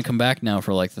said he was going to come back now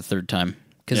for like the 3rd time.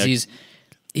 Because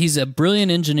he's a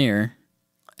brilliant engineer,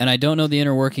 and I don't know the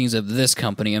inner workings of this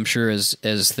company. I'm sure as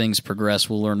things progress,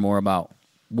 we'll learn more about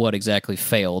what exactly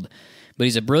failed. But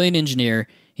he's a brilliant engineer.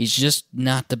 He's just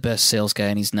not the best sales guy,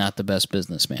 and he's not the best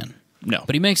businessman. No.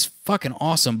 But he makes fucking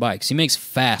awesome bikes. He makes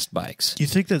fast bikes. You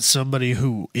think that somebody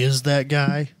who is that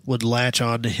guy would latch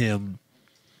on to him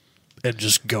and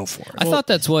just go for it? I thought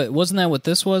wasn't that what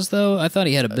this was, though? I thought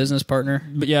he had a business partner.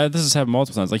 But yeah, this has happened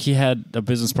multiple times. Like he had a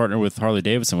business partner with Harley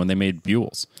Davidson when they made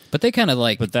Buells. But they kind of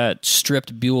that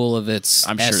stripped Buell of its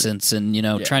essence and,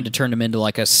 tried to turn him into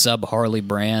like a sub-Harley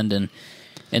brand and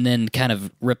then kind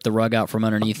of ripped the rug out from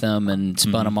underneath him and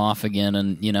spun him off again.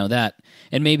 And, that.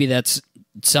 And maybe that's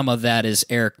some of that is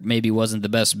Eric maybe wasn't the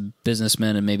best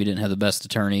businessman and maybe didn't have the best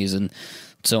attorneys and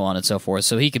so on and so forth.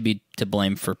 So he could be to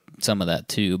blame for some of that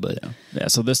too. But yeah.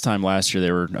 So this time last year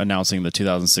they were announcing the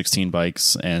 2016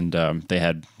 bikes and they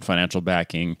had financial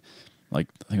backing, like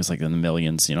I think it was like in the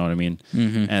millions. You know what I mean?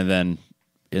 Mm-hmm. And then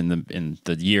in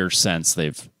the year since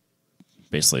they've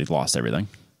basically lost everything.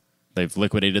 They've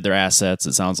liquidated their assets.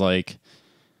 It sounds like.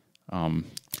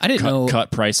 I didn't know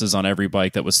cut prices on every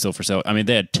bike that was still for sale. I mean,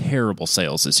 they had terrible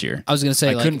sales this year. I was going to say,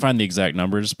 I couldn't find the exact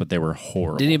numbers, but they were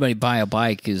horrible. Did anybody buy a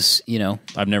bike?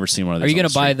 I've never seen one of these. Are you going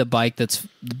to buy the bike that's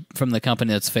from the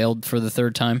company that's failed for the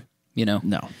 3rd time?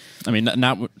 No. I mean,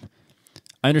 not.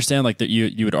 I understand like that.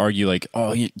 You would argue like,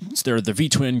 they're the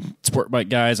V-twin sport bike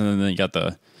guys, and then you got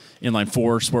the inline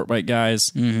 4 sport bike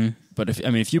guys. Mm-hmm. But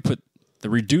if you put the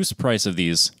reduced price of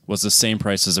these was the same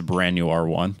price as a brand new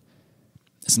R1.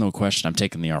 It's no question. I'm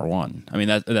taking the R1. I mean,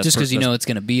 that's just because it's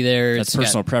going to be there. That's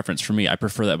personal preference for me. I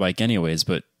prefer that bike anyways,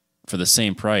 but for the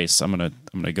same price, I'm gonna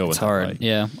go with that bike.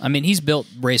 Yeah, I mean, he's built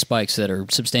race bikes that are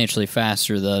substantially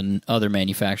faster than other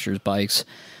manufacturers' bikes.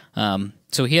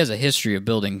 So he has a history of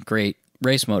building great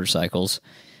race motorcycles.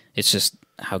 It's just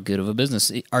how good of a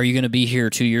business. Are you going to be here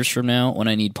 2 years from now when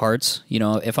I need parts? You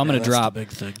know, if I'm going to drop,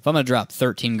 if I'm going to drop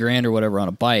 13 grand or whatever on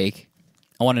a bike,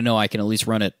 I want to know I can at least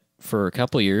run it for a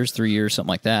couple of years, 3 years, something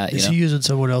like that. Is he using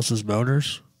someone else's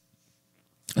motors?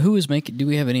 Who is making? Do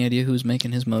we have any idea who's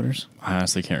making his motors? I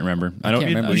honestly can't remember. I can't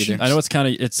remember either. I know it's kind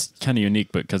of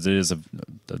unique, but because it is a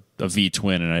V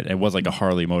twin, and it was like a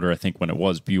Harley motor, I think, when it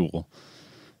was Buell.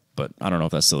 But I don't know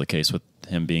if that's still the case with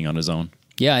him being on his own.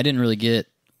 Yeah, I didn't really get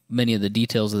many of the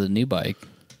details of the new bike.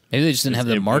 Maybe they just didn't have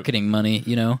the marketing money.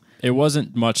 You know, it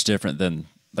wasn't much different than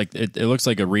like it looks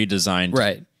like a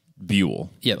redesigned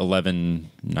Buell. Yep.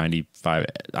 1195.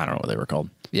 I don't know what they were called.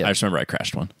 Yep. I just remember I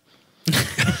crashed one.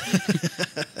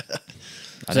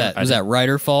 Was that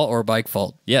rider fault or bike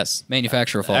fault? Yes,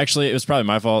 manufacturer fault. Actually, it was probably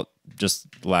my fault, just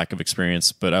lack of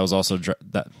experience. But I was also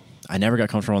that I never got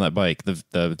comfortable on that bike.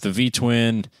 The V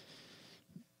twin,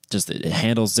 just it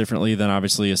handles differently than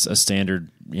obviously a standard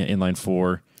inline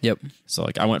four. Yep. So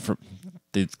like I went from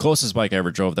the closest bike I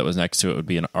ever drove that was next to it would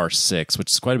be an R6,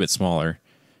 which is quite a bit smaller.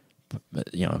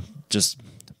 But you know, just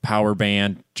power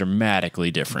band dramatically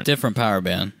different. Different power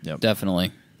band. Yep.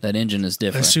 Definitely. That engine is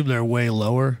different. I assume they're way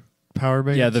lower power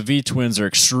bands. Yeah, the V twins are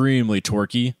extremely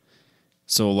torquey.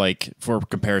 So, like for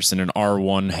comparison, an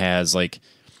R1 has like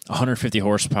 150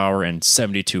 horsepower and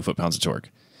 72 foot-pounds of torque.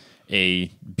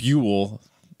 A Buell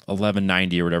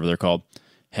 1190 or whatever they're called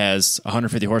has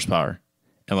 150 horsepower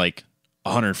and like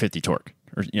 150 torque,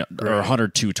 or or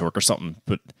 102 torque or something.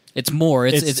 But it's more.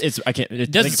 It's I can't. It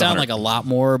doesn't sound like a lot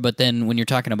more, but then when you're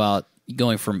talking about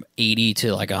going from 80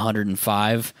 to like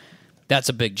 105. That's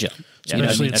a big jump. Yeah,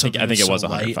 I think it was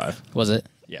 105. Was it?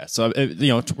 Yeah. So,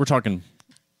 we're talking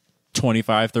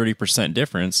 25-30%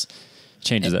 difference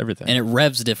changes everything. And it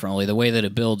revs differently. The way that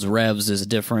it builds revs is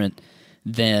different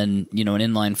than, an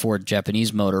inline four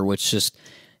Japanese motor, which just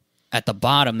at the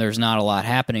bottom, there's not a lot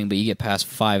happening, but you get past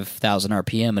 5,000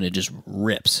 RPM and it just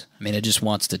rips. I mean, it just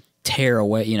wants to tear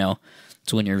away,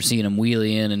 It's when you're seeing them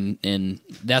wheelie in, and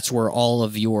that's where all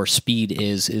of your speed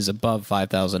is above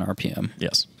 5,000 RPM.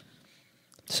 Yes.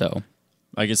 So,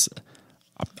 I guess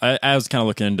I was kind of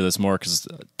looking into this more because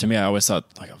to me, I always thought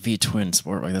like a V twin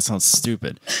sport bike, that sounds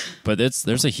stupid, but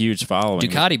there's a huge following.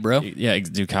 Ducati, bro. Yeah,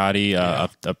 Ducati,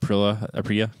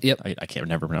 Aprilia. Yep. I can't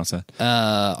never pronounce that. The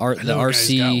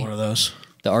RC got one of those.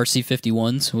 The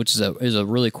RC51s, which is a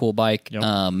really cool bike. Yep.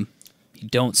 You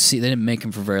don't see they didn't make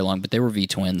them for very long, but they were V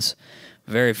twins,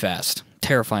 very fast,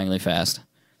 terrifyingly fast.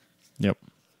 Yep.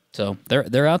 So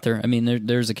they're out there. I mean,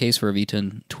 there's a case for a V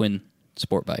twin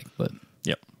sport bike, but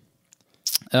yep.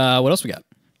 What else we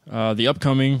got? The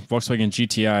upcoming Volkswagen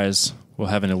GTIs will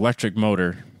have an electric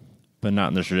motor, but not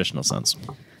in the traditional sense.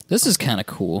 This is kind of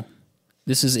cool.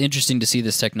 This is interesting to see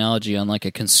this technology on like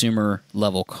a consumer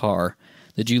level car.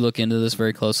 Did you look into this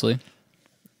very closely?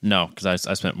 No, because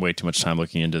I spent way too much time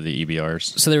looking into the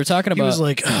EBRs. So they were talking about. He was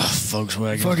like,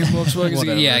 Volkswagen. Fucking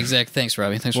Volkswagen. Yeah, exactly. Thanks,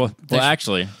 Robbie. Thanks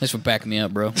for backing me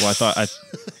up, bro. Well, I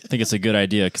think it's a good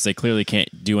idea because they clearly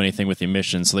can't do anything with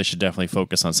emissions, so they should definitely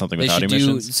focus on something without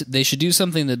emissions. They should do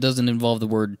something that doesn't involve the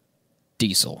word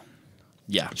diesel.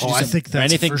 Yeah. I think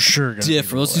that's for sure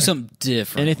different. Let's do something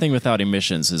different. Anything without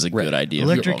emissions is a good idea.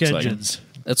 Electric engines.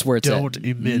 That's where it's don't at.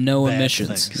 Emit no bad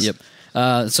emissions. Things. Yep.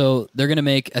 So they're going to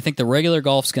make. I think the regular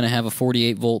Golf's going to have a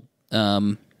 48 volt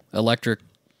electric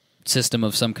system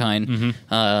of some kind.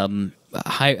 Mm-hmm.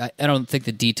 I don't think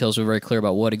the details are very clear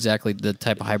about what exactly the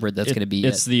type of hybrid that's going to be.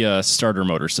 It's the starter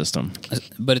motor system,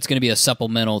 but it's going to be a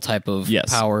supplemental type of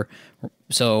power.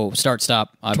 So start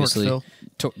stop, obviously.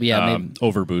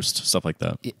 Overboost, stuff like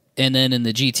that. And then in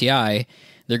the GTI,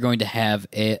 they're going to have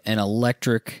an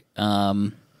electric.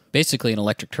 Basically an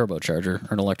electric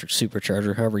turbocharger or an electric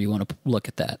supercharger, however you want to look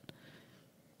at that.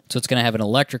 So it's going to have an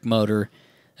electric motor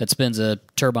that spins a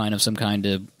turbine of some kind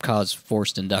to cause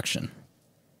forced induction,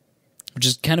 which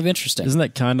is kind of interesting. Isn't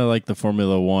that kind of like the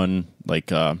Formula One, like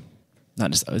not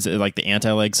just is it like the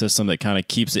anti-lag system that kind of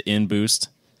keeps it in boost?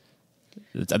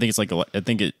 I think it's like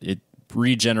it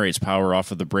regenerates power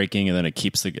off of the braking and then it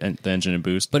keeps the engine in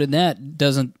boost. But in that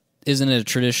isn't it a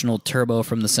traditional turbo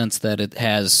from the sense that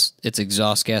it's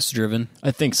exhaust gas driven? I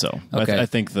think so. Okay. I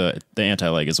think the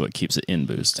anti-lag is what keeps it in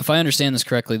boost. If I understand this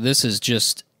correctly, this is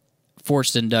just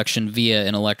forced induction via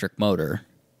an electric motor.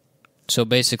 So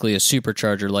basically a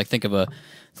supercharger, like think of a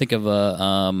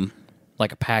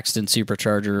like a Paxton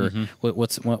supercharger.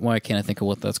 Mm-hmm. Why can't I think of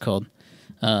what that's called?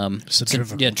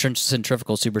 Centrifugal.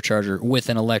 Centrifugal supercharger with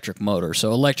an electric motor.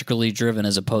 So electrically driven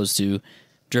as opposed to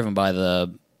driven by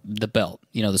the belt,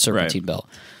 the serpentine belt.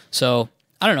 So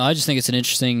I don't know. I just think it's an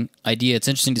interesting idea. It's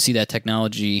interesting to see that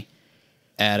technology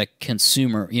at a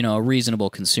consumer, a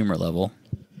reasonable consumer level.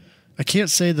 I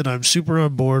can't say that I'm super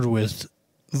on board with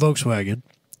Volkswagen,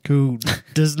 who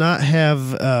does not have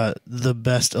the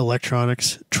best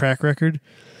electronics track record,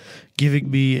 giving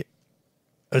me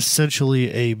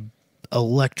essentially a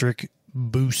electric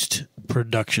boost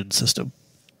production system.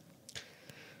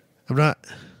 I'm not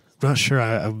sure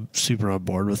I'm super on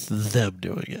board with them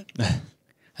doing it.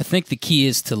 I think the key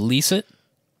is to lease it.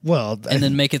 Well, and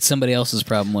then make it somebody else's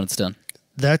problem when it's done.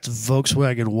 That's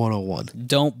Volkswagen 101.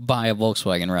 Don't buy a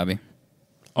Volkswagen, Robbie.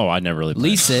 Oh, I never really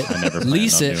lease it. I never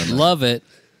lease it. Love it.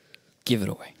 Give it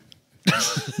away.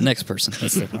 Next person.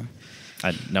 That's their problem.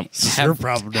 Nope. Your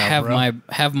problem now,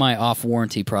 have my off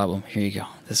warranty problem. Here you go.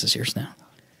 This is yours now.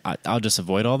 I'll just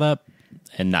avoid all that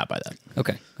and not buy that.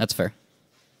 Okay, that's fair.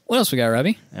 What else we got,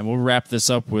 Robbie? And we'll wrap this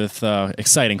up with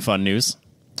exciting fun news.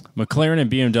 McLaren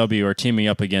and BMW are teaming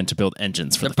up again to build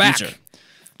engines for the future.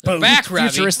 They're back, Robbie.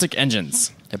 Futuristic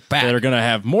engines. They're back. That are going to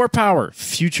have more power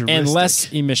Futuristic. and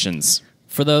less emissions.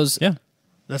 For those, Yeah.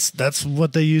 That's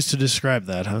what they use to describe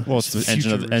that, huh? Well, it's the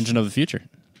engine of the future.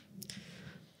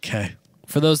 Okay.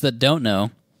 For those that don't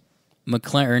know,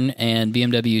 McLaren and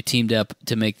BMW teamed up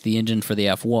to make the engine for the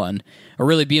F1, or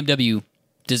really BMW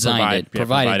provided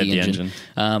the engine.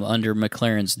 Under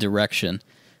McLaren's direction.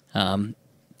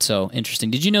 So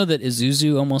interesting. Did you know that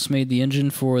Isuzu almost made the engine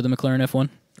for the McLaren F1?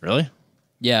 Really?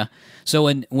 Yeah.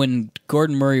 So when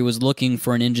Gordon Murray was looking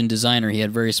for an engine designer, he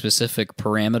had very specific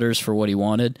parameters for what he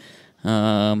wanted.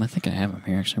 I think I have them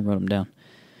here. Actually, I wrote them down.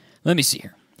 Let me see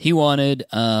here. He wanted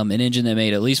an engine that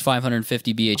made at least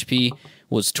 550 bhp,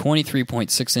 was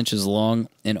 23.6 inches long,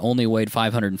 and only weighed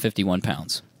 551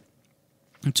 pounds.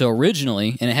 So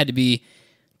originally, and it had to be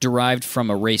derived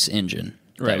from a race engine.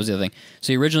 Right. That was the other thing.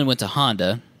 So he originally went to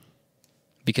Honda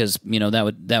because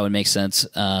that would make sense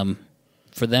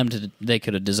for them to. They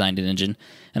could have designed an engine,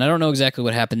 and I don't know exactly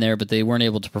what happened there, but they weren't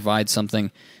able to provide something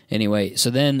anyway. So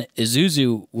then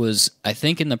Isuzu was, I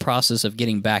think, in the process of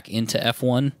getting back into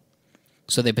F1.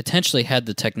 So they potentially had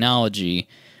the technology,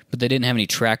 but they didn't have any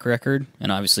track record,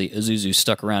 and obviously Isuzu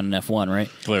stuck around in F1, right?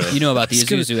 Clearly. You know about the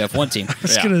Isuzu F1 team. I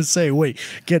was going to say, wait,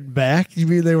 get back? You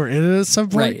mean they were in it at some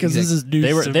point? Right, Because this is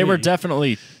news They were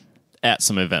definitely at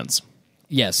some events.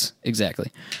 Yes, exactly.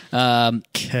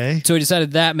 Okay. So he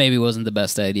decided that maybe wasn't the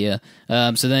best idea.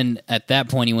 So then at that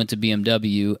point he went to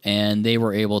BMW, and they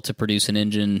were able to produce an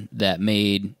engine that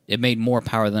made more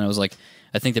power than it was like.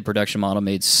 I think the production model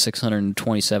made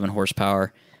 627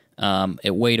 horsepower.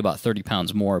 It weighed about 30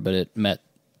 pounds more, but it met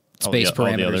space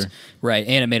parameters. Right,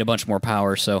 and it made a bunch more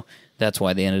power, so that's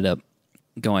why they ended up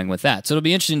going with that. So it'll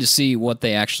be interesting to see what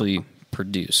they actually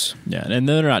produce. Yeah, and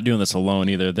they're not doing this alone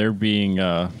either. They're being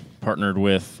partnered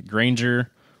with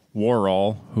Granger,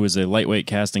 Warhol, who is a lightweight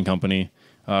casting company,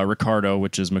 Ricardo,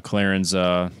 which is McLaren's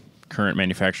current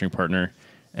manufacturing partner,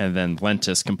 and then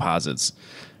Lentis Composites.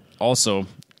 Also,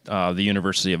 the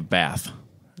University of Bath.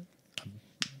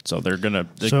 So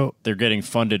they're getting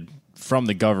funded from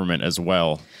the government as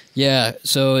well. Yeah,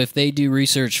 so if they do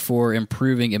research for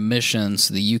improving emissions,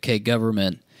 the UK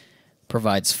government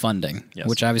provides funding, yes.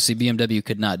 Which obviously BMW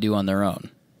could not do on their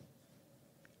own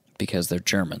because they're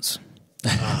Germans.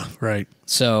 Right.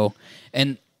 So,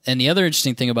 and the other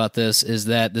interesting thing about this is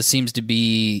that this seems to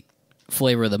be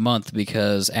flavor of the month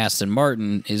because Aston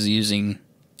Martin is using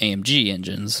AMG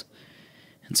engines.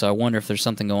 And so I wonder if there's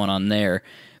something going on there.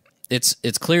 It's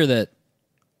clear that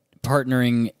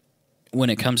partnering when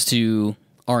it comes to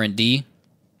R&D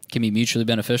can be mutually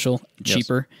beneficial,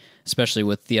 cheaper, especially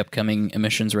with the upcoming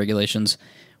emissions regulations,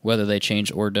 whether they change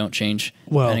or don't change,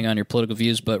 depending on your political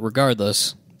views. But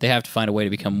regardless, they have to find a way to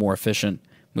become more efficient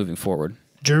moving forward.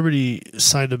 Germany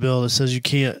signed a bill that says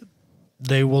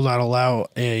they will not allow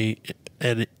an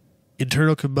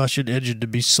internal combustion engine to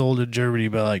be sold in Germany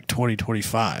by like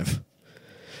 2025.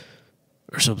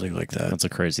 Or something like that. That's a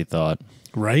crazy thought.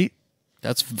 Right?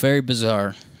 That's very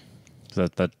bizarre.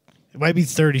 That It might be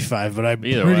 35, but I'm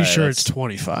pretty sure it's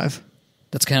 25.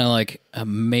 That's kind of like a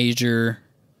major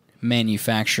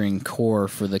manufacturing core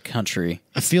for the country.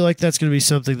 I feel like that's going to be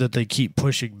something that they keep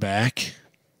pushing back.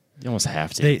 you almost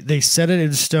have to. They set it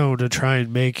in stone to try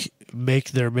and make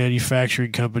their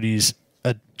manufacturing companies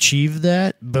achieve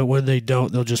that, but when they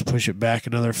don't, they'll just push it back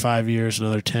another 5 years,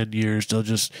 another 10 years. They'll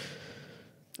just...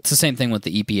 It's the same thing with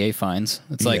the EPA fines.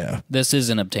 It's like, this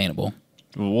isn't obtainable.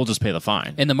 We'll just pay the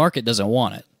fine. And the market doesn't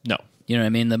want it. No. You know what I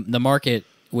mean? The market,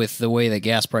 with the way that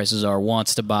gas prices are,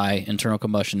 wants to buy internal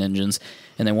combustion engines,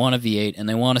 and they want a V8, and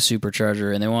they want a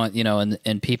supercharger, and they want,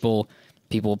 and people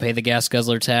pay the gas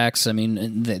guzzler tax. I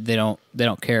mean, they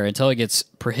don't care. Until it gets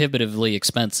prohibitively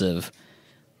expensive,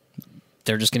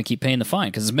 they're just going to keep paying the fine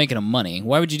because it's making them money.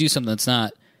 Why would you do something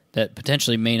that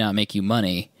potentially may not make you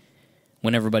money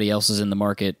when everybody else is in the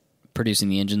market producing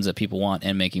the engines that people want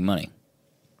and making money.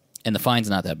 And the fine's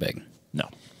not that big. No.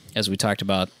 As we talked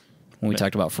about when we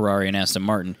talked about Ferrari and Aston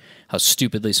Martin, how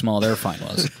stupidly small their fine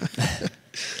was.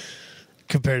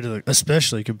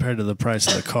 Especially compared to the price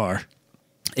of the car.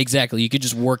 Exactly. You could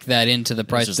just work that into the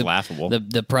price. It's just laughable.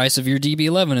 The price of your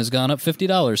DB11 has gone up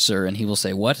 $50, sir. And he will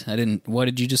say, what? What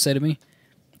did you just say to me?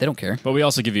 They don't care. But we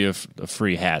also give you a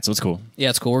free hat, so it's cool. Yeah,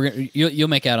 it's cool. You'll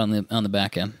make out on the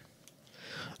back end.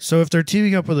 So if they're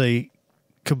teaming up with a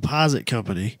composite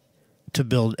company to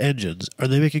build engines, are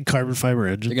they making carbon fiber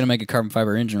engines? They're going to make a carbon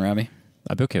fiber engine, Robbie.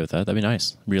 I'd be okay with that. That'd be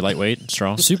nice. Be lightweight,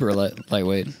 strong. Super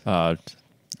lightweight.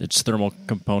 Its thermal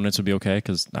components would be okay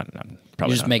because probably you're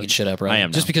just not, making shit up, right? I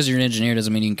am just now. because you're an engineer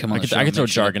doesn't mean you can come on the show. I could throw and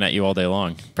make shit up. jargon at you all day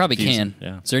long. Probably can.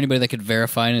 Yeah. Is there anybody that could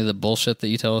verify any of the bullshit that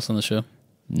you tell us on the show?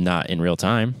 Not in real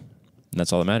time. And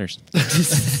that's all that matters.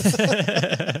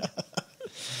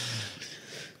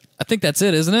 I think that's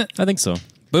it, isn't it? I think so.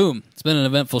 Boom. It's been an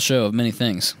eventful show of many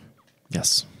things.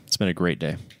 Yes. It's been a great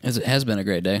day. It has been a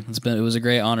great day. It was a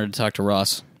great honor to talk to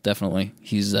Ross. Definitely.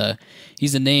 He's a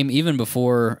name even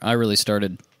before I really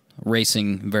started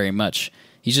racing very much.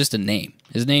 He's just a name.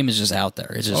 His name is just out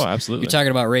there. It's just, absolutely. You're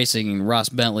talking about racing, and Ross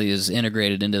Bentley is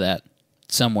integrated into that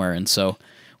somewhere. And so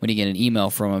when you get an email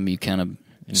from him, you kind of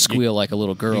squeal like a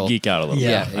little girl. You geek out a little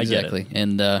Yeah, bit. exactly. I get it.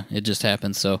 And it just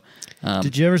happened. So,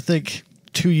 did you ever think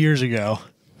 2 years ago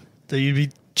that you'd be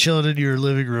chilling in your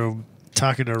living room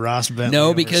talking to Ross Bentley no,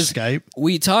 over because Skype?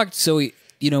 we talked. So we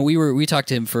talked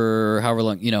to him for however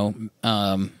long.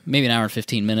 Maybe an hour and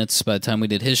 15 minutes by the time we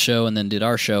did his show and then did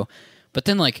our show. But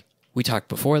then we talked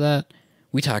before that.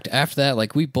 We talked after that.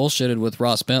 We bullshitted with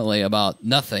Ross Bentley about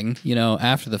nothing,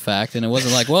 after the fact. And it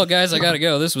wasn't like, well, guys, I got to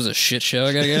go. This was a shit show.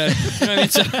 I got to get out. You know what I mean?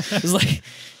 So it was like,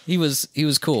 he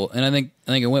was cool. And I think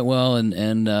it went well.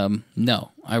 And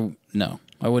I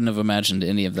wouldn't have imagined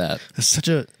any of that. It's such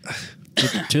a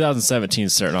 2017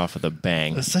 is starting off with a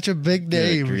bang. It's such a big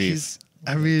name.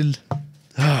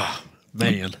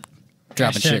 Man.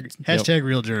 Dropping shit. Hashtag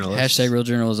real journalist. Hashtag real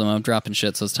journalism. I'm dropping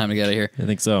shit, so it's time to get out of here. I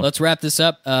think so. Let's wrap this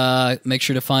up. Make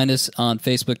sure to find us on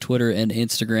Facebook, Twitter, and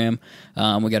Instagram.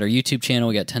 We got our YouTube channel.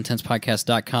 We got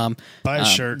 10tenspodcast.com. Buy a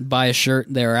shirt. Buy a shirt.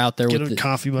 They're out there. Get with a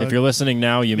coffee mug. If you're listening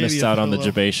now, you Maybe missed a out on the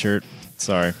pillow. Jabay shirt.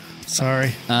 Sorry.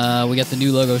 We got the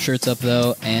new logo shirts up,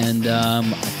 though. And I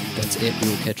think that's it. We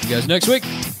will catch you guys next week.